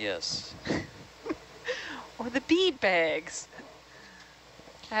 Yes. Or the bead bags?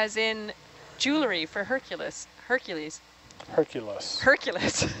 As in jewelry for Hercules. Hercules. Hercules.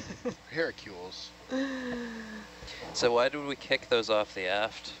 Hercules. So why did we kick those off the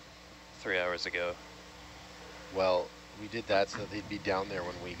aft 3 hours ago? Well, we did that so that they'd be down there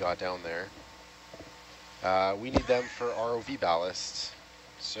when we got down there. We need them for ROV ballast.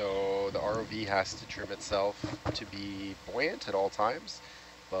 So the ROV has to trim itself to be buoyant at all times,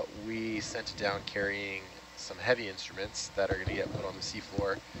 but we sent it down carrying some heavy instruments that are going to get put on the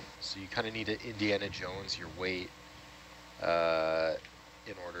seafloor. So you kind of need to Indiana Jones your weight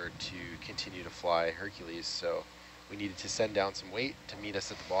in order to continue to fly Hercules. So we needed to send down some weight to meet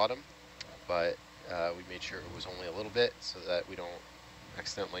us at the bottom, but we made sure it was only a little bit so that we don't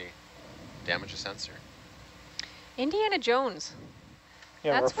accidentally damage a sensor. Indiana Jones.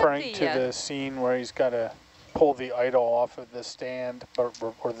 Yeah, That's what referring the, to the scene where he's got to pull the idol off of the stand or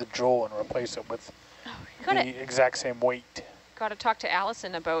the jewel and replace it with Gotta, the exact same weight. gotta talk to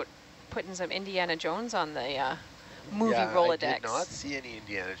Allison about putting some Indiana Jones on the movie yeah, Rolodex. I did not see any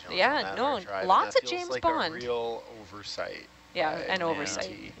Indiana Jones Yeah, on that no, hard drive, and lots that of feels James like Bond. A real oversight. Yeah, by an oversight.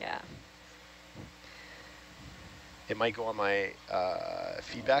 MIT. Yeah. It might go on my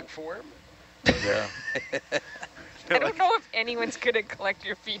feedback form. Yeah. I don't know if anyone's gonna collect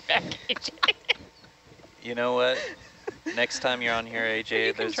your feedback, AJ. You know what? Next time you're on here, You AJ,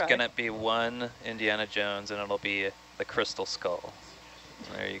 can there's try. going to be one Indiana Jones, and it'll be the Crystal Skull.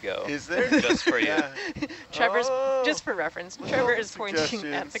 There you go. Is there? Just for you. Yeah. Trevor's, Oh, just for reference, Trevor is pointing at the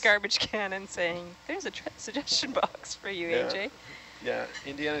suggestions. garbage can and saying, there's a suggestion box for you, Yeah. AJ. Yeah,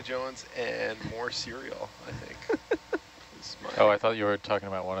 Indiana Jones and more cereal, I think. is my- Oh, I thought you were talking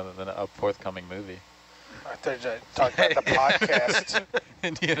about one of a forthcoming movie. I thought you talking about the podcast.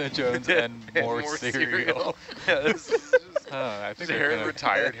 Indiana Jones and more cereal. Yeah, this is just Oh, I think they're Harry gonna-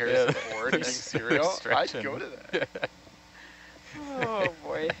 retired Harrison yeah. Ford eating cereal. I'd Stretching. go to that. Oh,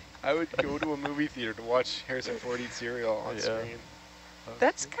 boy. I would go to a movie theater to watch Harrison Ford eat cereal on Yeah. screen.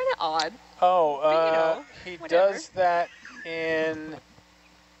 That's kind of odd. Oh, But, you know, he whatever. does that in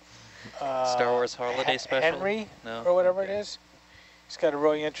Star Wars Holiday Special? Henry No? or whatever Okay. it is. He's got a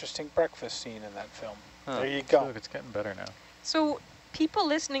really interesting breakfast scene in that film. Huh. There you So go. look, it's getting better now. So people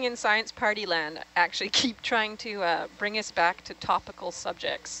listening in Science Party Land actually keep trying to bring us back to topical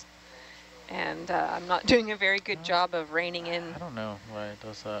subjects. and I'm not doing a very good job of reining in I don't know why it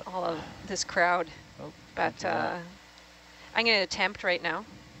does that. all of this crowd, Oh, but I'm going to attempt right now.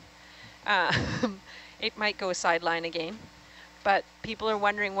 It might go sideline again, but people are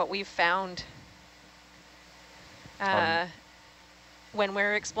wondering what we've found when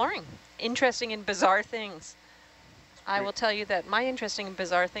we're exploring. Interesting and bizarre things. I will tell you that my interesting and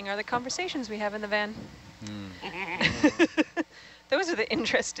bizarre thing are the conversations we have in the van. Those are the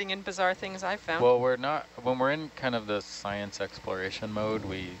interesting and bizarre things I've found. Well, when we're in kind of the science exploration mode,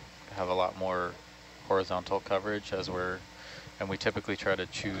 we have a lot more horizontal coverage and we typically try to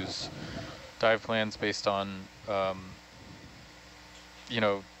choose dive plans based on,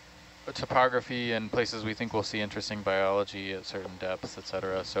 topography and places we think we'll see interesting biology at certain depths,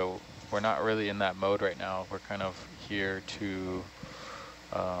 etc. So we're not really in that mode right now. We're kind of here to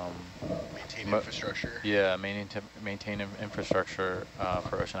maintain infrastructure. Yeah, maintain infrastructure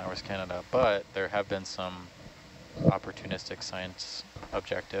for Ocean Hours Canada. But there have been some opportunistic science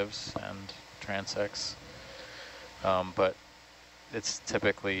objectives and transects. But it's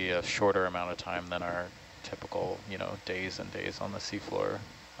typically a shorter amount of time than our typical, days and days on the seafloor,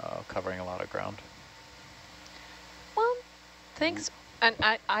 covering a lot of ground. Well, thanks. And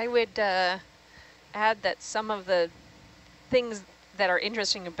I would add that some of the things that are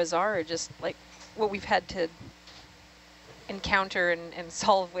interesting and bizarre are just like what we've had to encounter and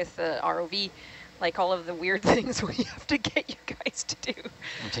solve with the ROV, like all of the weird things we have to get you guys to do.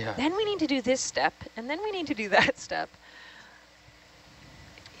 Yeah. Then we need to do this step, and then we need to do that step.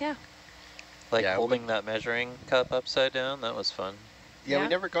 Yeah. Like holding that measuring cup upside down, that was fun. Yeah, we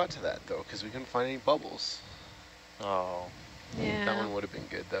never got to that though, because we couldn't find any bubbles. Oh. Yeah. That one would have been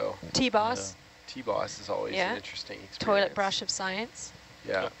good though. T-Boss. T-Boss is always an interesting experience. Toilet brush of science.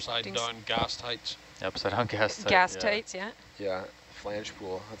 Yeah. Upside down gas tights. Upside down gas tight. Gas tights, yeah. Yeah, flange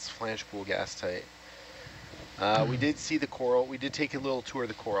pool. That's flange pool gas tight. We did see the coral. We did take a little tour of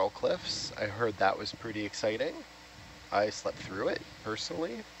the coral cliffs. I heard that was pretty exciting. I slept through it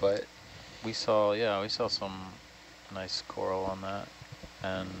personally, but we saw some nice coral on that.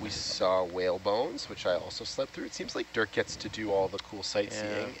 And we saw whale bones, which I also slept through. It seems like Dirk gets to do all the cool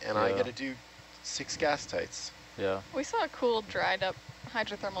sightseeing, and I get to do 6 gas tights. Yeah. We saw a cool dried up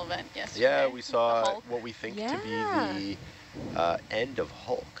hydrothermal vent yesterday. Yeah, we saw what we think to be the end of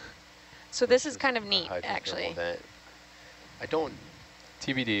Hulk. So this is kind of neat, actually. Vent. I don't...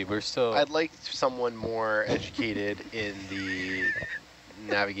 TBD, we're still... I'd like someone more educated in the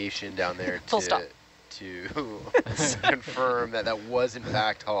navigation down there to confirm that was in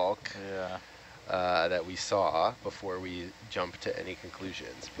fact Hulk. Yeah. That we saw before we jump to any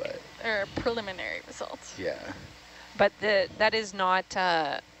conclusions, but there are preliminary results. Yeah. But that is not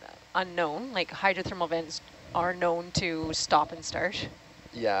unknown. Like hydrothermal vents are known to stop and start.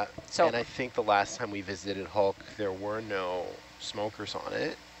 Yeah. So, and I think the last time we visited Hulk, there were no smokers on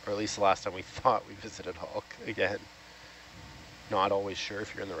it, or at least the last time we thought we visited Hulk. Again, not always sure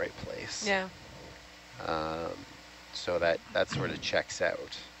if you're in the right place. Yeah. So that sort of checks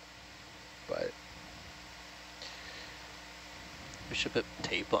out, but we should put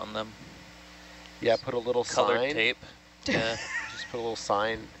tape on them. Yeah, put a little colored sign. Tape. Yeah. Just put a little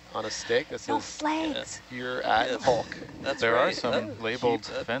sign on a stick that says flags. You're at Hulk. There are some labeled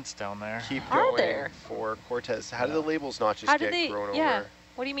vents down there. Keep going for Cortez. How do the labels not just get thrown over?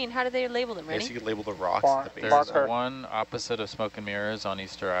 What do you mean? How do they label them, I guess Rennie? you could label the rocks at the base. There's one opposite of Smoke and Mirrors on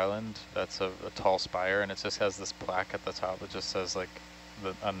Easter Island. That's a tall spire, and it just has this plaque at the top that just says like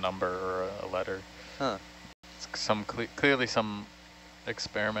a number or a letter. Huh. It's clearly some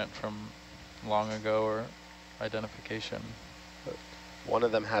experiment from long ago or identification. But one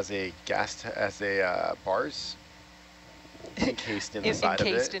of them has a bars encased in the side of it.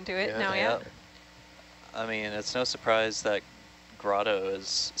 Encased into it now, yeah. I mean, it's no surprise that grotto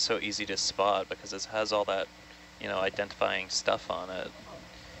is so easy to spot because it has all that, identifying stuff on it.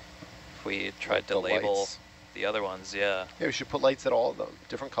 If we tried to label the other ones, yeah. Yeah, we should put lights at all of them,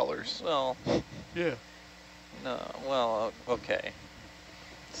 different colors. Well, yeah. No, well, okay.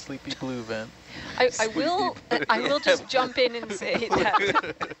 Sleepy blue vent. I will just jump in and say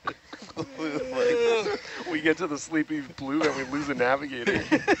that we get to the sleepy blue and we lose a navigator.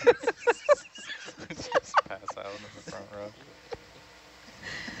 Just pass out in the front row.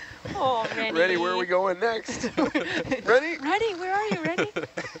 Oh, Rennie. Rennie, where are we going next? Rennie? Rennie, where are you, Rennie?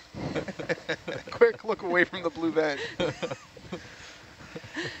 Quick, look away from the blue vent.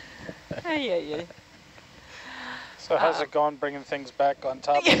 Yeah. So how's it going bringing things back on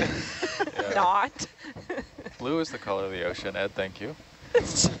top? Not. Blue is the color of the ocean, Ed, thank you.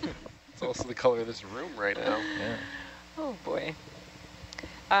 It's also the color of this room right now. Yeah. Oh, boy.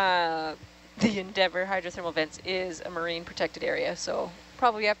 the Endeavour hydrothermal vents is a marine protected area, so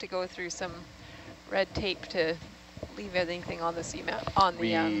probably have to go through some red tape to leave anything on the CMAP, on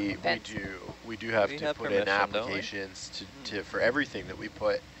the vents. We do have to put in applications to for everything that we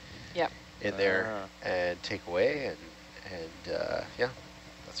put in there and take away, and yeah,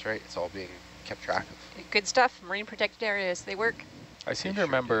 that's right. It's all being kept track of. Good stuff. Marine protected areas, they work. I seem to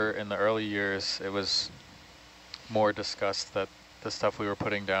remember in the early years it was more discussed that the stuff we were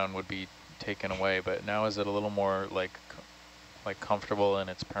putting down would be taken away, but now is it a little more like comfortable in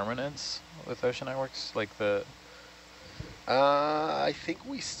its permanence with Ocean Networks? Like the I think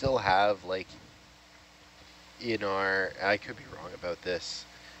we still have like in our, I could be wrong about this,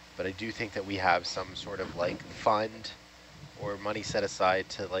 but I do think that we have some sort of like fund or money set aside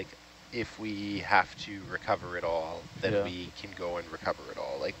to like, if we have to recover it all, then we can go and recover it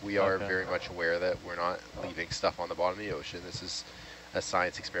all. Like we are very much aware that we're not leaving stuff on the bottom of the ocean. This is a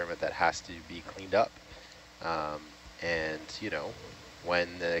science experiment that has to be cleaned up. And you know,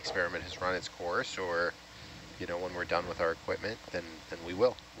 when the experiment has run its course, or you know, when we're done with our equipment, then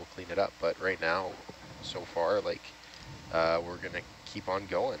we'll clean it up. But right now, so far, like we're gonna keep on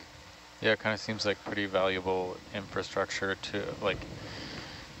going. Yeah, it kind of seems like pretty valuable infrastructure to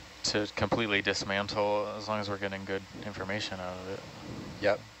completely dismantle, as long as we're getting good information out of it.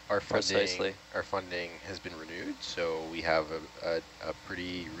 Yep, our funding has been renewed, so we have a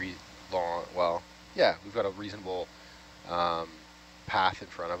pretty long, well, yeah, we've got a reasonable path in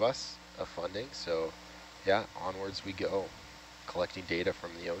front of us of funding. So yeah, onwards we go, collecting data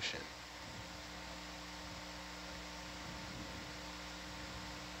from the ocean.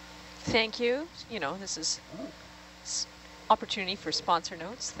 Thank you. You know, this is opportunity for sponsor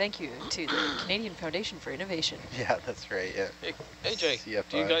notes. Thank you to the Canadian Foundation for Innovation. Yeah, that's right. Yeah. Hey, AJ,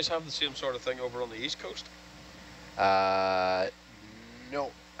 do you guys have the same sort of thing over on the East Coast? No,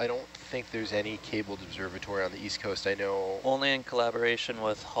 I don't think there's any cabled observatory on the East Coast. I know only in collaboration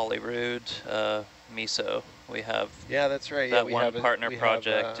with Holyrood, MISO. We have that's right. That one partner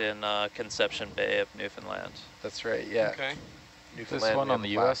project in Conception Bay of Newfoundland. That's right. Yeah. Okay. There's one on the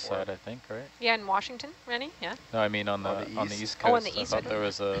U.S. side, I think, right? Yeah, in Washington, Rennie. Yeah. No, I mean on the East Coast. Oh, on the East. I thought there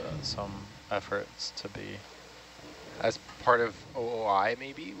was some efforts to be as part of OOI,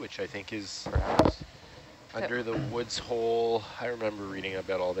 maybe, which I think is perhaps under the Woods Hole. I remember reading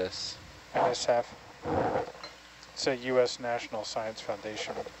about all this. NSF. It's a U.S. National Science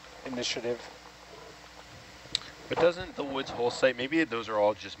Foundation initiative. But doesn't the Woods Hole site, maybe those are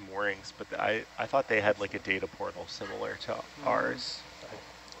all just moorings, but I thought they had like a data portal similar to ours.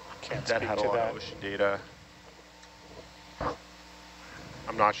 Can't that speak had to a lot that. of ocean data.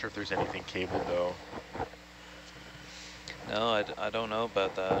 I'm not sure if there's anything cabled though. No, I don't know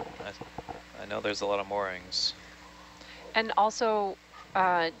about that. I know there's a lot of moorings. And also,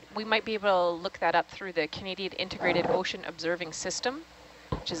 we might be able to look that up through the Canadian Integrated Ocean Observing System,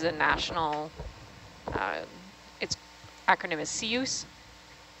 which is a national, its acronym is CEUS.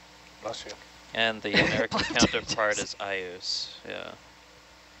 Bless you. And the American counterpart is IUS, yeah.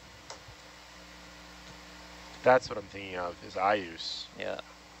 That's what I'm thinking of, is IUS. Yeah.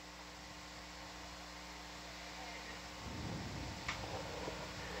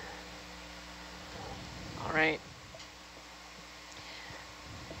 All right.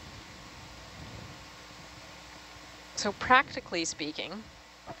 So practically speaking,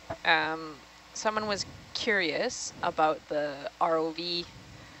 someone was curious about the ROV.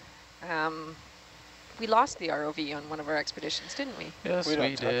 We lost the ROV on one of our expeditions, didn't we? Yes, we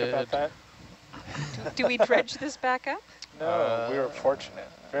don't talk about that. Do we dredge this back up? No, we were fortunate.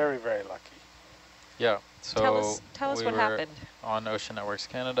 Very, very lucky. Yeah, so tell us we what were happened. On Ocean Networks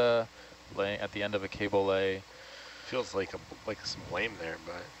Canada, laying at the end of a cable lay. Feels like some blame there,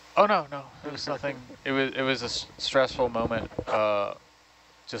 but oh no, it was nothing. It was a stressful moment,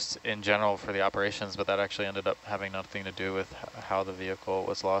 just in general for the operations, but that actually ended up having nothing to do with how the vehicle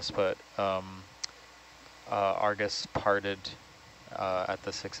was lost. But Argus parted at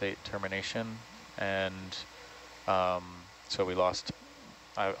the 6-8 termination, and so we lost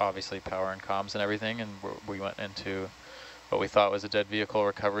obviously power and comms and everything, and we went into what we thought was a dead vehicle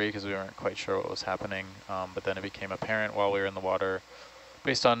recovery because we weren't quite sure what was happening. But then it became apparent while we were in the water,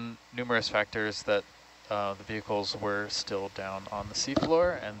 based on numerous factors, that the vehicles were still down on the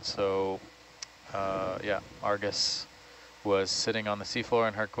seafloor. And so, yeah, Argus was sitting on the seafloor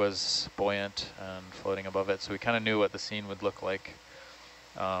and Herc was buoyant and floating above it. So we kind of knew what the scene would look like.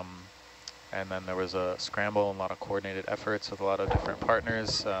 And then there was a scramble and a lot of coordinated efforts with a lot of different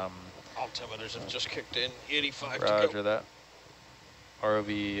partners. Altimeters have just kicked in, 85 Roger to go. that.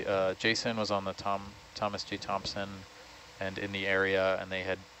 ROV Jason was on the Thomas J. Thompson and in the area, and they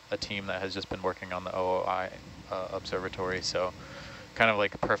had a team that has just been working on the OOI observatory, so kind of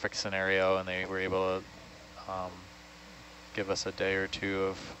like a perfect scenario, and they were able to give us a day or two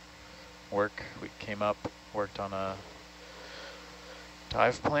of work. We came up, worked on a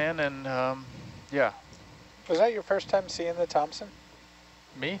dive plan, and yeah. Was that your first time seeing the Thompson?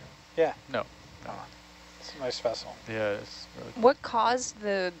 Me? Yeah. No. Oh, it's a nice vessel. Yeah, it's really cool. What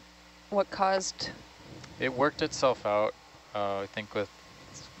caused? It worked itself out, I think, with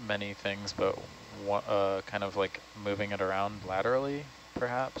many things, but one, kind of like moving it around laterally,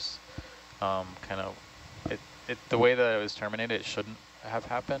 perhaps. Kind of, the way that it was terminated, it shouldn't have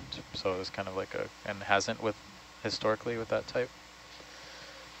happened. So it was kind of like and hasn't historically with that type.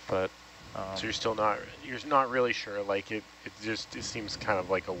 But. So you're not really sure. Like it seems kind of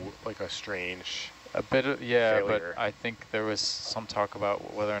like a strange. A bit of, yeah, failure. But I think there was some talk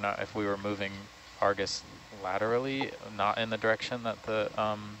about whether or not if we were moving Argus laterally, not in the direction that the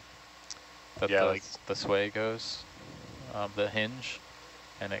the sway goes, the hinge,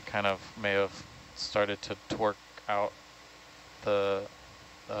 and it kind of may have started to torque out the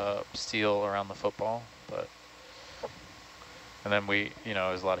steel around the football, but. And then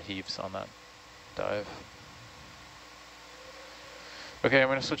there's a lot of heaves on that dive. Okay, I'm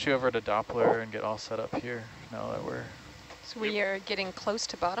going to switch you over to Doppler and get all set up here now that we're... So we are getting close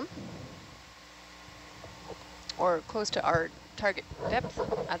to bottom? Or close to our target depth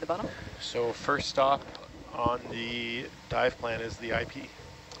at the bottom? So first stop on the dive plan is the IP.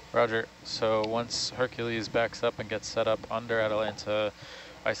 Roger. So once Hercules backs up and gets set up under Atalanta,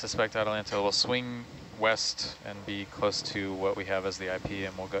 I suspect Atalanta will swing west and be close to what we have as the IP,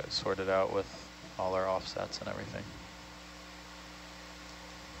 and we'll get sorted out with all our offsets and everything.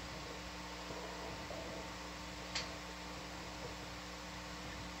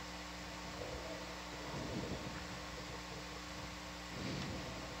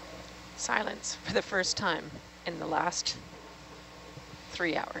 Silence for the first time in the last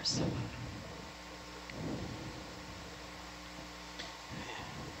 3 hours.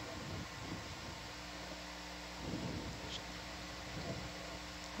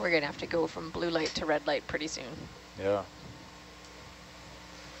 We're going to have to go from blue light to red light pretty soon. Yeah.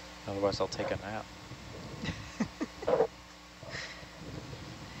 Otherwise I'll take a nap.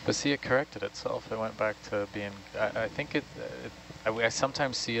 But see, it corrected itself. It went back to being, I think I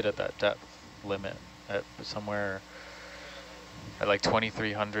sometimes see it at that depth limit at somewhere at like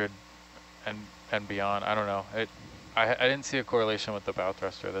 2300 and beyond. I don't know. I didn't see a correlation with the bow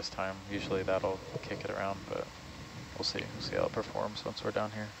thruster this time. Usually that'll kick it around, but we'll see. We'll see how it performs once we're down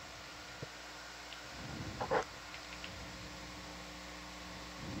here.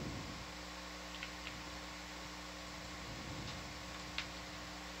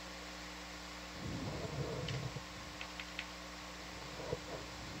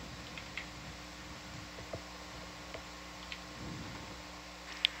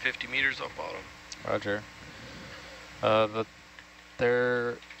 Meters on bottom. Roger.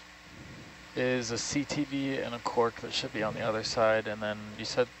 There is a CTV and a cork that should be on the other side, and then you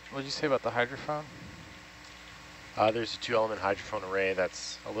said, what did you say about the hydrophone? There's a 2-element hydrophone array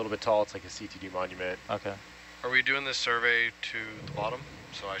that's a little bit tall. It's like a CTD monument. Okay. Are we doing this survey to the bottom?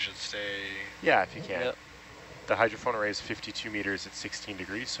 So I should stay... Yeah, if you can. Yep. The hydrophone array is 52 meters at 16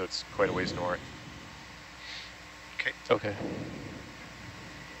 degrees, so it's quite a ways north. Okay. Okay.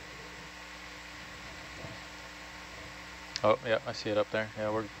 Oh, yeah, I see it up there. Yeah,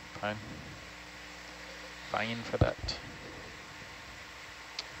 we're fine. Fine for that.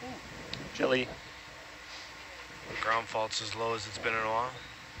 Chilly. Ground fault's as low as it's been in a while.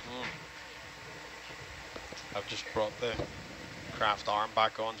 I've just brought the craft arm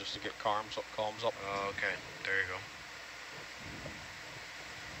back on just to get comms up. Oh, okay. There you go.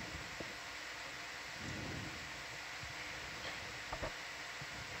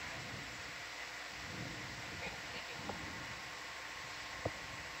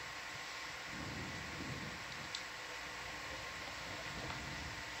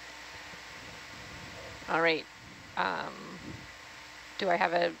 All right. Do I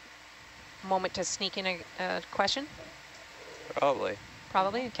have a moment to sneak in a question? Probably.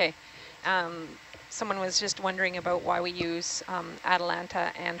 Probably? Okay. Someone was just wondering about why we use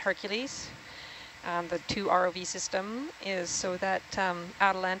Atalanta and Hercules. The 2 ROV system is so that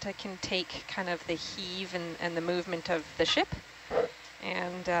Atalanta can take kind of the heave and the movement of the ship,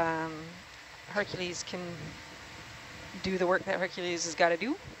 and Hercules can do the work that Hercules has got to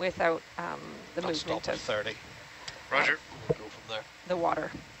do without the movement of 30. Roger. We'll go from there. The water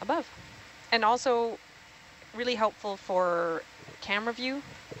above. And also really helpful for camera view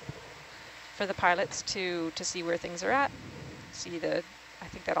for the pilots to see where things are at, see the I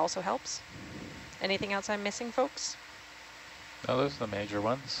think that also helps. Anything else I'm missing, folks? No, those are the major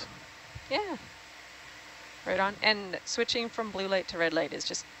ones. Yeah. Right on. And switching from blue light to red light is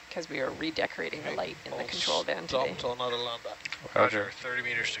just because we are redecorating the light in the control van today. Stop till another lander. Roger, 30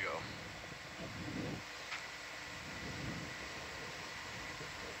 meters to go.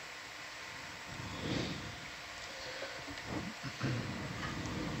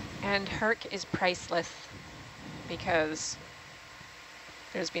 And Herc is priceless because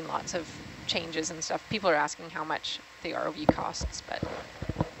there's been lots of changes and stuff. People are asking how much the ROV costs, but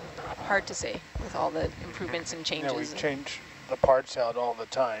hard to say with all the improvements and changes. Yeah, we change the parts out all the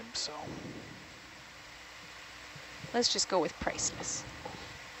time, so. Let's just go with priceless.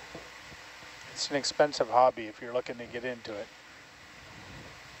 It's an expensive hobby if you're looking to get into it.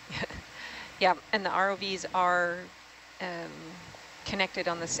 Yeah, and the ROVs are connected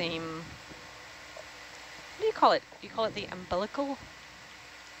on the same, what do you call it? Do you call it the umbilical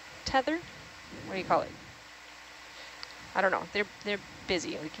tether? What do you call it? I don't know. They're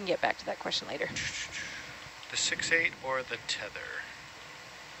busy. We can get back to that question later. The 6/8 or the tether?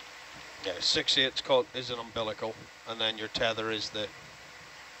 Yeah, 6/8 is an umbilical, and then your tether is the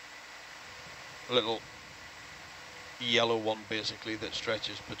little yellow one basically that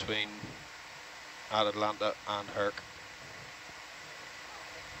stretches between Atlanta and Herc.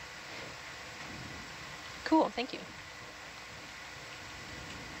 Cool, thank you.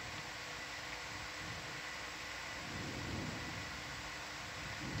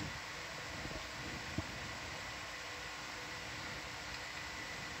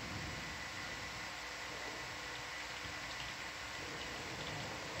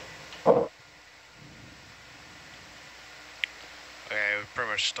 Okay, we've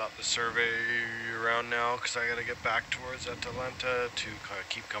pretty much stopped the survey around now because I got to get back towards Atalanta to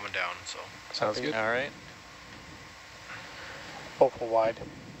keep coming down. So sounds good. All right. Hopeful wide.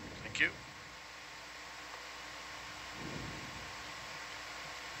 Thank you.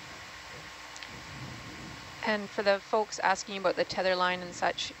 And for the folks asking about the tether line and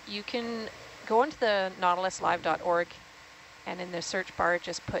such, you can go onto the nautiluslive.org and in the search bar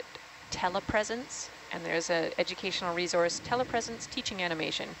just put telepresence, and there's an educational resource, telepresence teaching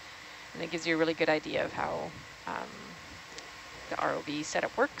animation, and it gives you a really good idea of how the ROV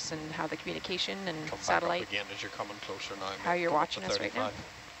setup works and how the communication and Come satellite, back up again as you're coming closer now. how you're watching us right now.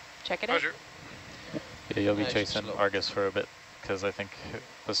 Check it out. Roger. Yeah, you'll be Nice and chasing slow. Argus for a bit because I think it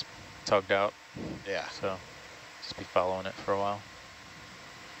was tugged out. Yeah. So just be following it for a while.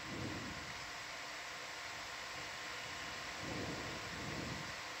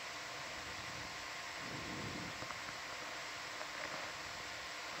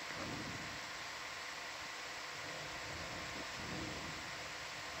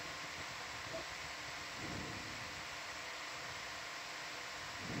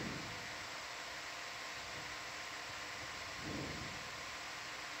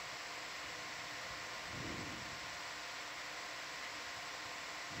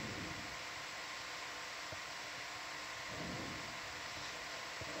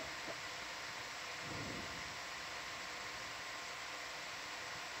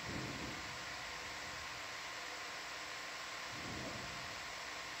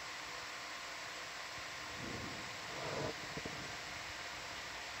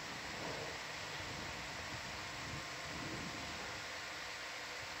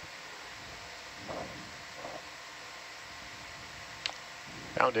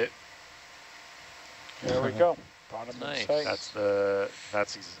 Found it. There we go. Bottom Nice. in sight.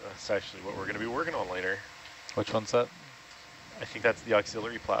 That's actually what we're going to be working on later. Which one's that? I think that's the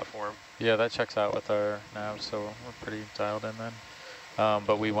auxiliary platform. Yeah, that checks out with our nav, so we're pretty dialed in then.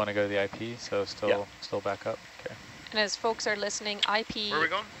 But we want to go to the IP, so still back up. Okay. And as folks are listening, IP Where are we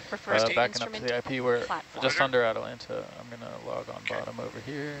going? refers to backing up to instrument the IP, we're platform. just under Atalanta. I'm going to log on bottom over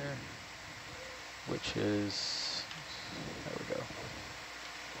here, which is, there we go.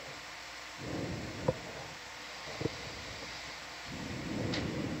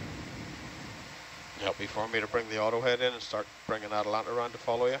 You happy for me to bring the auto head in and start bringing Atalanta around to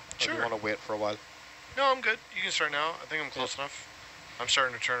follow you? Or Sure. do you want to wait for a while? No, I'm good. You can start now. I think I'm close enough. I'm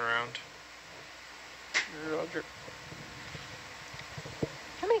starting to turn around. Roger.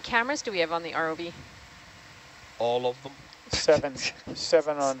 How many cameras do we have on the ROV? All of them.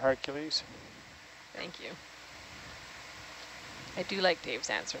 7 on Hercules. Thank you. I do like Dave's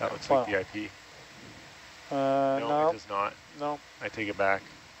answer. That though. looks like the IP. No, No, it does not. no. I take it back.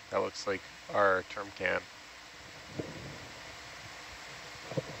 That looks like our term cam.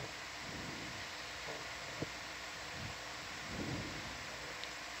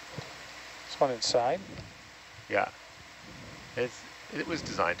 This one inside. Yeah. It's It was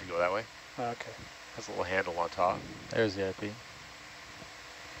designed to go that way. Okay. Has a little handle on top. There's the IP.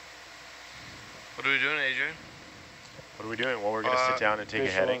 What are we doing, AJ? What are we doing? Well, we're going to sit down and take a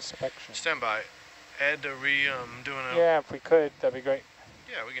Visual heading. inspection. Stand by. Ed, are we doing a... Yeah, if we could, that'd be great.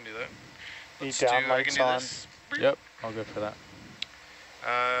 Yeah, we can do that. Need down I can lights do on. this. Yep, all good for that.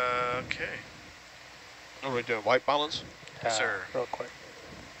 Okay. Are we doing white balance? Yes, sir. Real quick.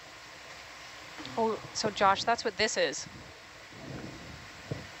 Oh, so Josh, that's what this is.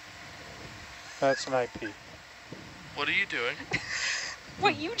 That's an IP. What are you doing?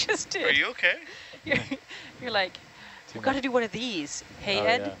 What you just did. Are you okay? You're like, we've got to do one of these. Hey, Oh,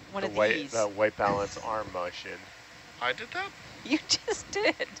 Ed, yeah. one of White, these. the white balance arm motion. I did that? You just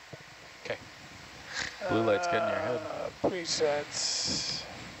did. Okay. Blue light's getting in your head. Presets.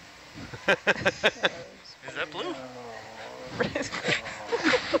 Is that blue?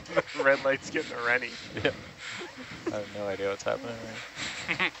 The red light's getting a Rennie. Yeah. I have no idea what's happening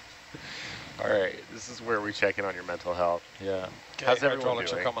right. All right, this is where we check in on your mental health. Yeah. Okay, How's everyone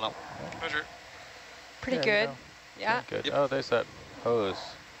hydraulics doing? are coming up. Roger. Pretty Yeah, good. no. Yeah. Good. Yep. Oh, there's that hose.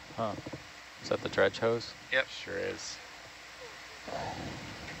 Huh. Is that the dredge hose? Yep. Sure is.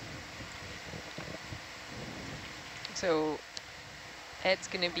 So Ed's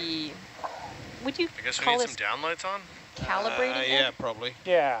going to be, would you I guess we call need this some downlights on? calibrating? Ed? Yeah, probably.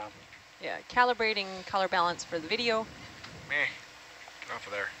 Yeah. Yeah, calibrating color balance for the video, Meh. Get off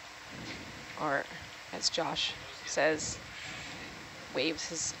of there. or as Josh says, waves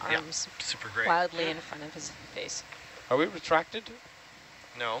his Yeah, arms super great. wildly in front of his face. Are we retracted?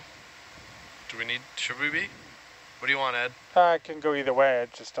 No. Do we need, should we be? What do you want, Ed? I can go either way. I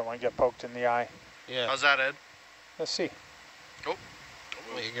just don't want to get poked in the eye. Yeah. How's that, Ed? Let's see. Oh.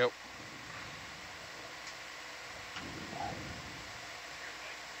 There you go.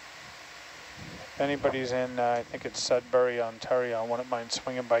 If anybody's in, I think it's Sudbury, Ontario, I wouldn't mind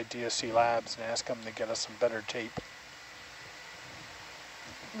swinging by DSC Labs and ask them to get us some better tape.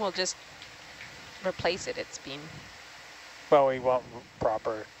 We'll just replace it. It's been Well, we want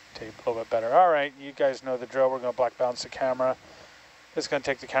proper tape, a little bit better. All right, you guys know the drill. We're going to black balance the camera. This is going to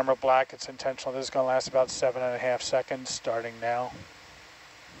take the camera black. It's intentional. This is going to last about 7.5 seconds, starting now.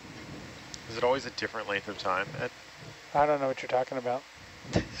 Is it always a different length of time, Ed? I don't know what you're talking about.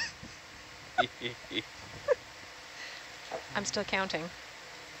 I'm still counting.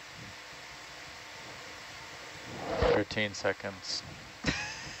 13 seconds.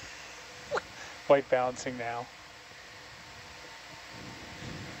 White balancing now.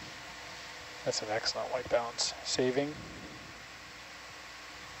 That's an excellent white balance. Saving.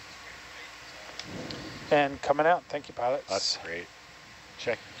 And coming out. Thank you, pilots. That's great.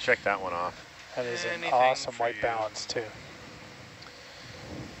 Check that one off. That is an Anything awesome for white you. balance, too.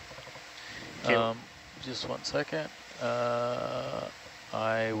 Just 1 second.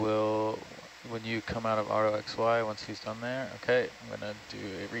 I will, when you come out of ROXY, once he's done there, okay, I'm going to do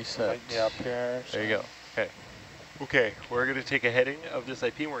a reset. Lighten you up here. There you go. Okay. Okay, we're going to take a heading of this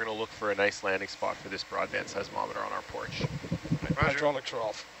IP, and we're going to look for a nice landing spot for this broadband seismometer on our porch. Roger. Hydraulics are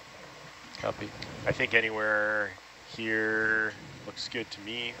off. Copy. I think anywhere here looks good to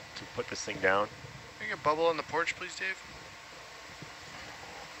me to put this thing down. Can you get bubble on the porch, please, Dave?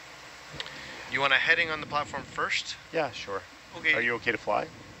 You want a heading on the platform first? Yeah, sure. Okay. Are you okay to fly?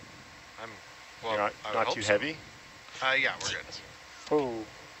 I'm, well, You're I would not hope too so. heavy? Yeah, we're good. Ooh,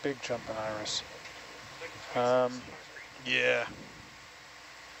 big jump in Iris. Yeah.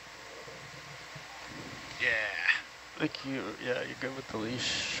 Yeah. Thank you. Yeah, you're good with the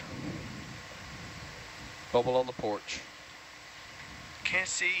leash. Bubble on the porch. Can't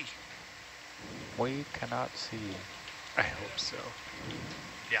see. We cannot see. I hope so.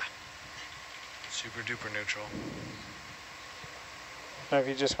 Yeah. Super duper neutral. Now, if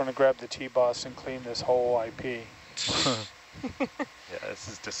you just want to grab the T-boss and clean this whole IP. Yeah, this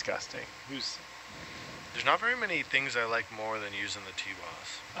is disgusting. There's not very many things I like more than using the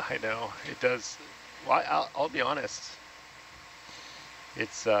T-boss. I know, it does. Well, I'll be honest.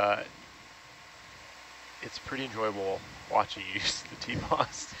 It's pretty enjoyable watching you use the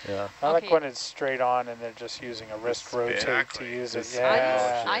T-boss. Yeah. I like Okay. when it's straight on and they're just using a wrist Spin. rotate Exactly. to use it. This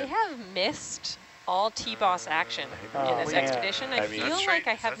Yeah. I have missed all T-boss action Oh, in this man. expedition. I I mean- feel Is that like straight?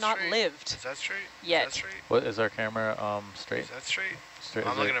 I Is have that not straight? lived Is that straight? yet. Is that straight? What is our camera straight? Is that straight? Straight.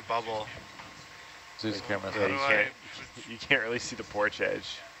 I'm is looking it- at bubble. Zeus camera. Yeah, do you can't really see the porch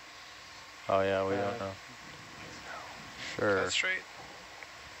edge. Oh yeah, we don't know. Sure. That's straight?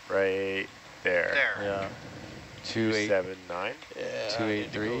 Right there. There. Yeah. 2-8. 279. Yeah. I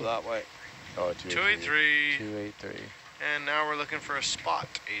need to 283. go that way. Oh, 283. 283. 283. And now we're looking for a spot,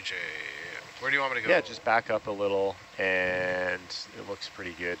 AJ. Where do you want me to go? Yeah, just back up a little, and it looks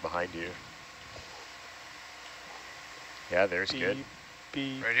pretty good behind you. Yeah, there's good.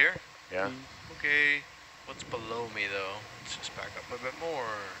 Beep. Right here? Yeah. Beep. Okay. What's below me, though? Let's just back up a bit more.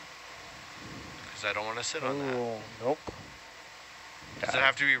 Because I don't want to sit on that. Oh, nope. Does it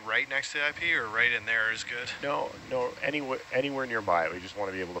have to be right next to the IP, or right in there is good? No, anywhere nearby. We just want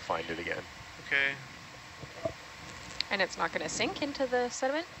to be able to find it again. Okay. And it's not going to sink into the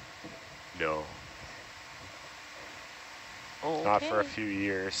sediment? No. Okay. Not for a few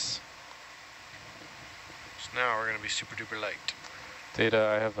years. So now we're going to be super duper light.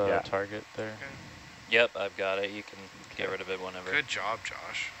 Data, I have a target there. Okay. Yep, I've got it. You can get rid of it whenever. Good job,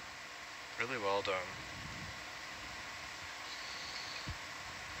 Josh. Really well done.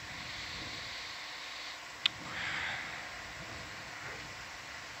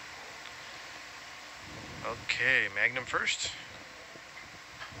 Okay, Magnum first.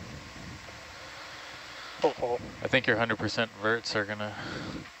 Oh. I think your 100% verts are gonna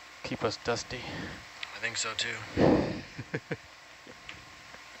keep us dusty. I think so too.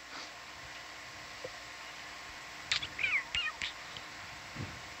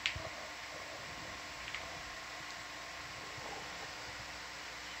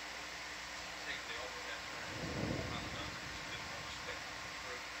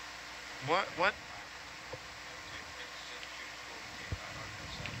 What?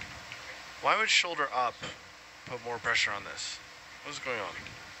 Why would shoulder up put more pressure on this? What's going on?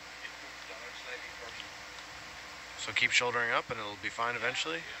 So keep shouldering up and it'll be fine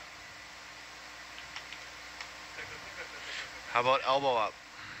eventually? How about elbow up?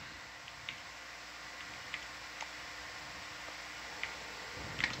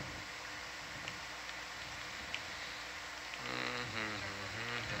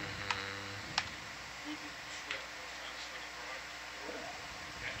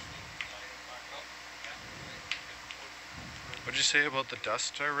 What'd you say about the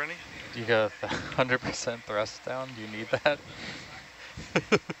dust there, Rennie? You got 100% thrust down? Do you need that?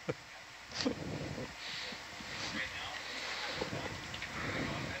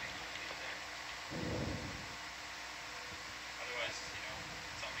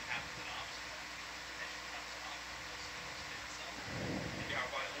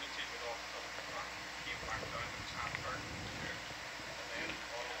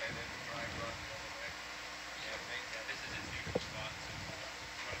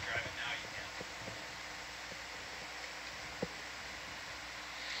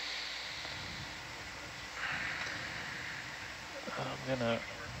 I'm gonna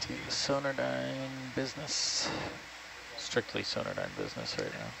do Sonardyne business. Strictly Sonardyne business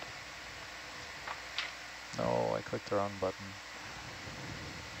right now. No, I clicked the wrong button.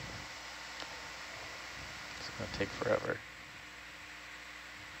 It's gonna take forever.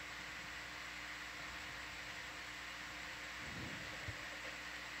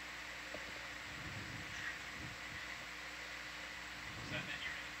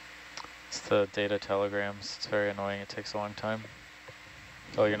 It's the data telegrams. It's very annoying. It takes a long time.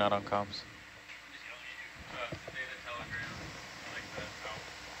 Oh, you're not on comms.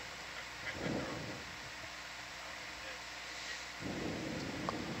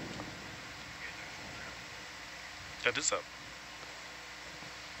 That is up.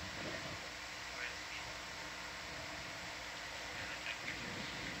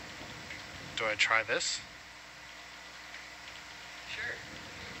 Do I try this? Sure.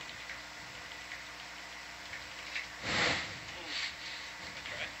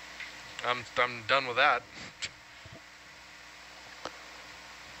 I'm done with that.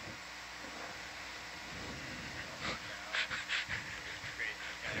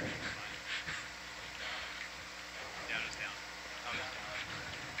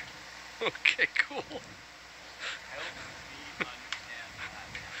 Okay, cool. Do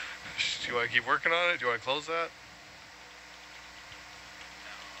you want to keep working on it? Do you want to close that?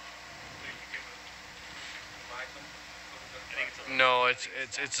 No, it's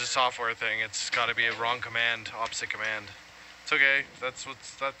a software thing. It's got to be a wrong command, opposite command. It's okay. That's what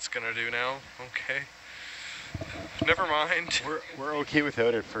that's gonna do now. Okay. Never mind. We're okay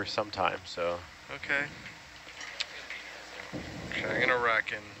without it for some time, so. Okay. Okay, I'm gonna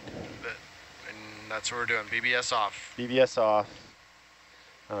reckon that, and that's what we're doing. BBS off. BBS off.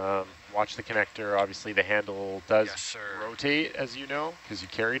 Watch the connector. Obviously, the handle does rotate, as you know, because you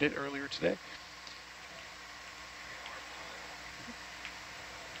carried it earlier today.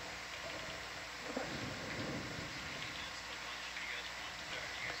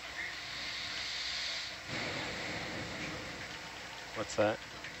 What's that?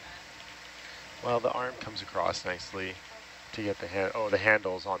 Well, the arm comes across nicely. To get the the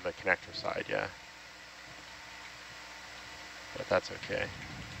handles on the connector side, yeah. But that's okay.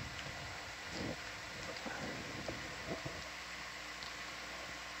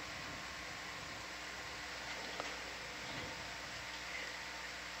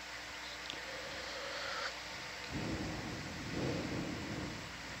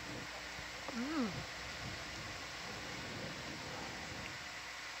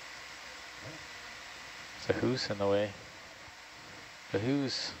 There's a who's in the way. The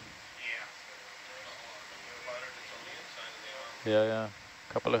who's. Yeah, yeah.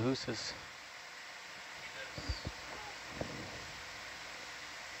 Couple of whooses.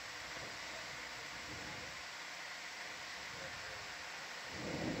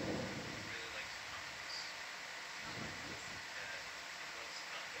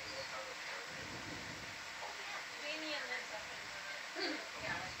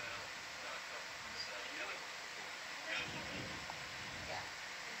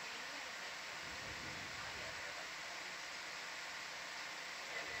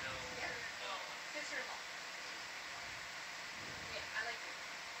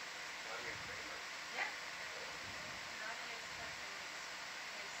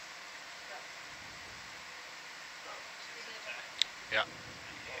 Yeah.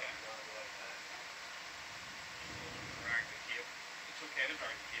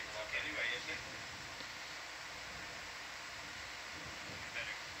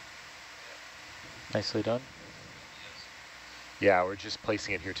 Nicely done. Yeah, we're just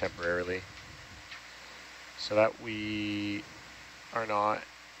placing it here temporarily so that we are not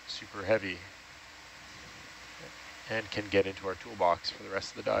super heavy and can get into our toolbox for the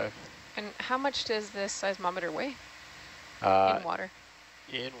rest of the dive. And how much does this seismometer weigh in water?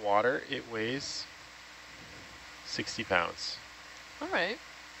 In water, it weighs 60 pounds. All right.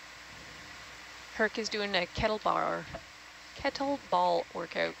 Herc is doing a kettlebell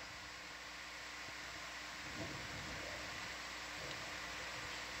workout.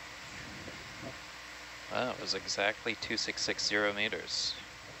 Wow, it was exactly 2660 meters.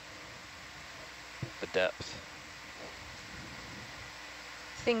 The depth.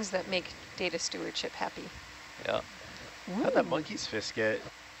 Things that make data stewardship happy. Yeah. How'd that monkey's fist get?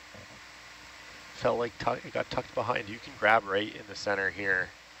 Felt like it got tucked behind. You can grab right in the center here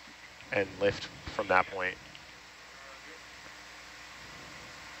and lift from that point.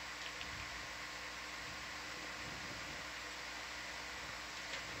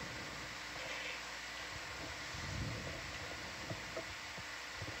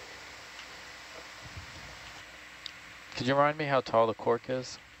 Could you remind me how tall the cork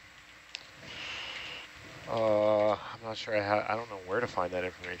is? I'm not sure I don't know where to find that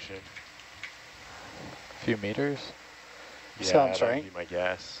information. A few meters? Yeah, Sounds that right. would be my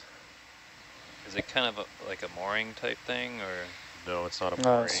guess. Is it kind of like a mooring type thing, or? No, it's not a No,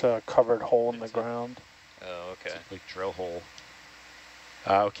 mooring. it's a covered hole in the ground. Oh, okay. It's a big drill hole.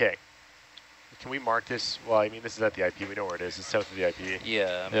 Okay. Can we mark this? Well, I mean, this is at the IP. We know where it is. It's south of the IP.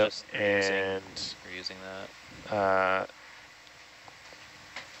 Yeah, I'm Yep. just And reusing that.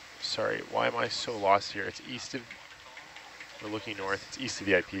 sorry, why am I so lost here? It's east of, we're looking north. It's east of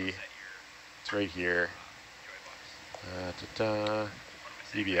the IP. It's right here.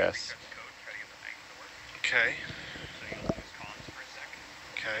 DBS. Okay.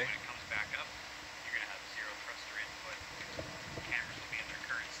 Okay.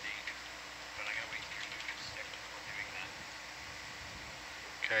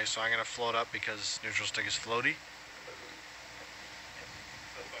 Okay, so I'm going to float up because neutral stick is floaty.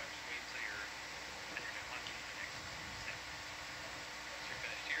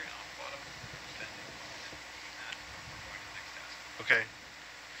 Okay.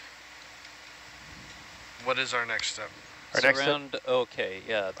 What is our next step? Our So next around, okay,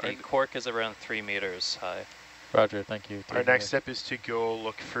 yeah, the cork is around 3 meters high. Roger, thank you. Our next step is to go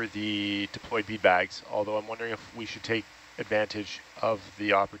look for the deployed bead bags, although I'm wondering if we should take advantage of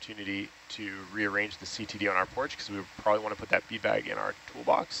the opportunity to rearrange the CTD on our porch, because we probably want to put that bead bag in our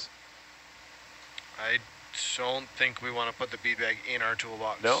toolbox. I don't think we want to put the bead bag in our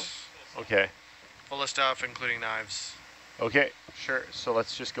toolbox. No? Okay. Full of stuff, including knives. Okay, sure. So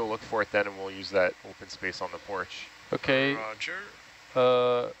let's just go look for it then, and we'll use that open space on the porch. Okay.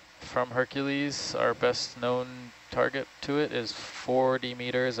 Roger. From Hercules, our best known target to it is 40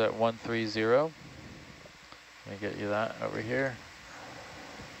 meters at 130. Let me get you that over here.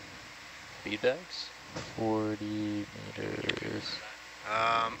 Bead bags? 40 meters.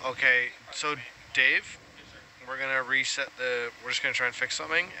 Okay, so Dave, we're gonna reset we're just gonna try and fix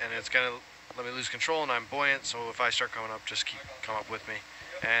something, and it's gonna let me lose control, and I'm buoyant, so if I start coming up, just come up with me.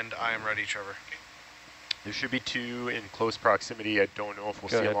 And I am ready, Trevor. There should be 2 in close proximity. I don't know if we'll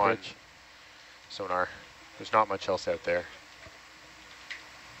see them on sonar. There's not much else out there.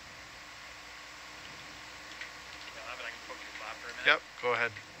 Yep, go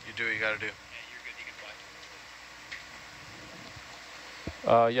ahead. You do what you got to do.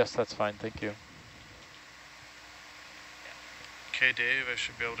 Yes, that's fine. Thank you. Okay, Dave, I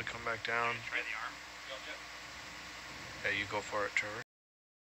should be able to come back down. Yeah, you go for it, Trevor.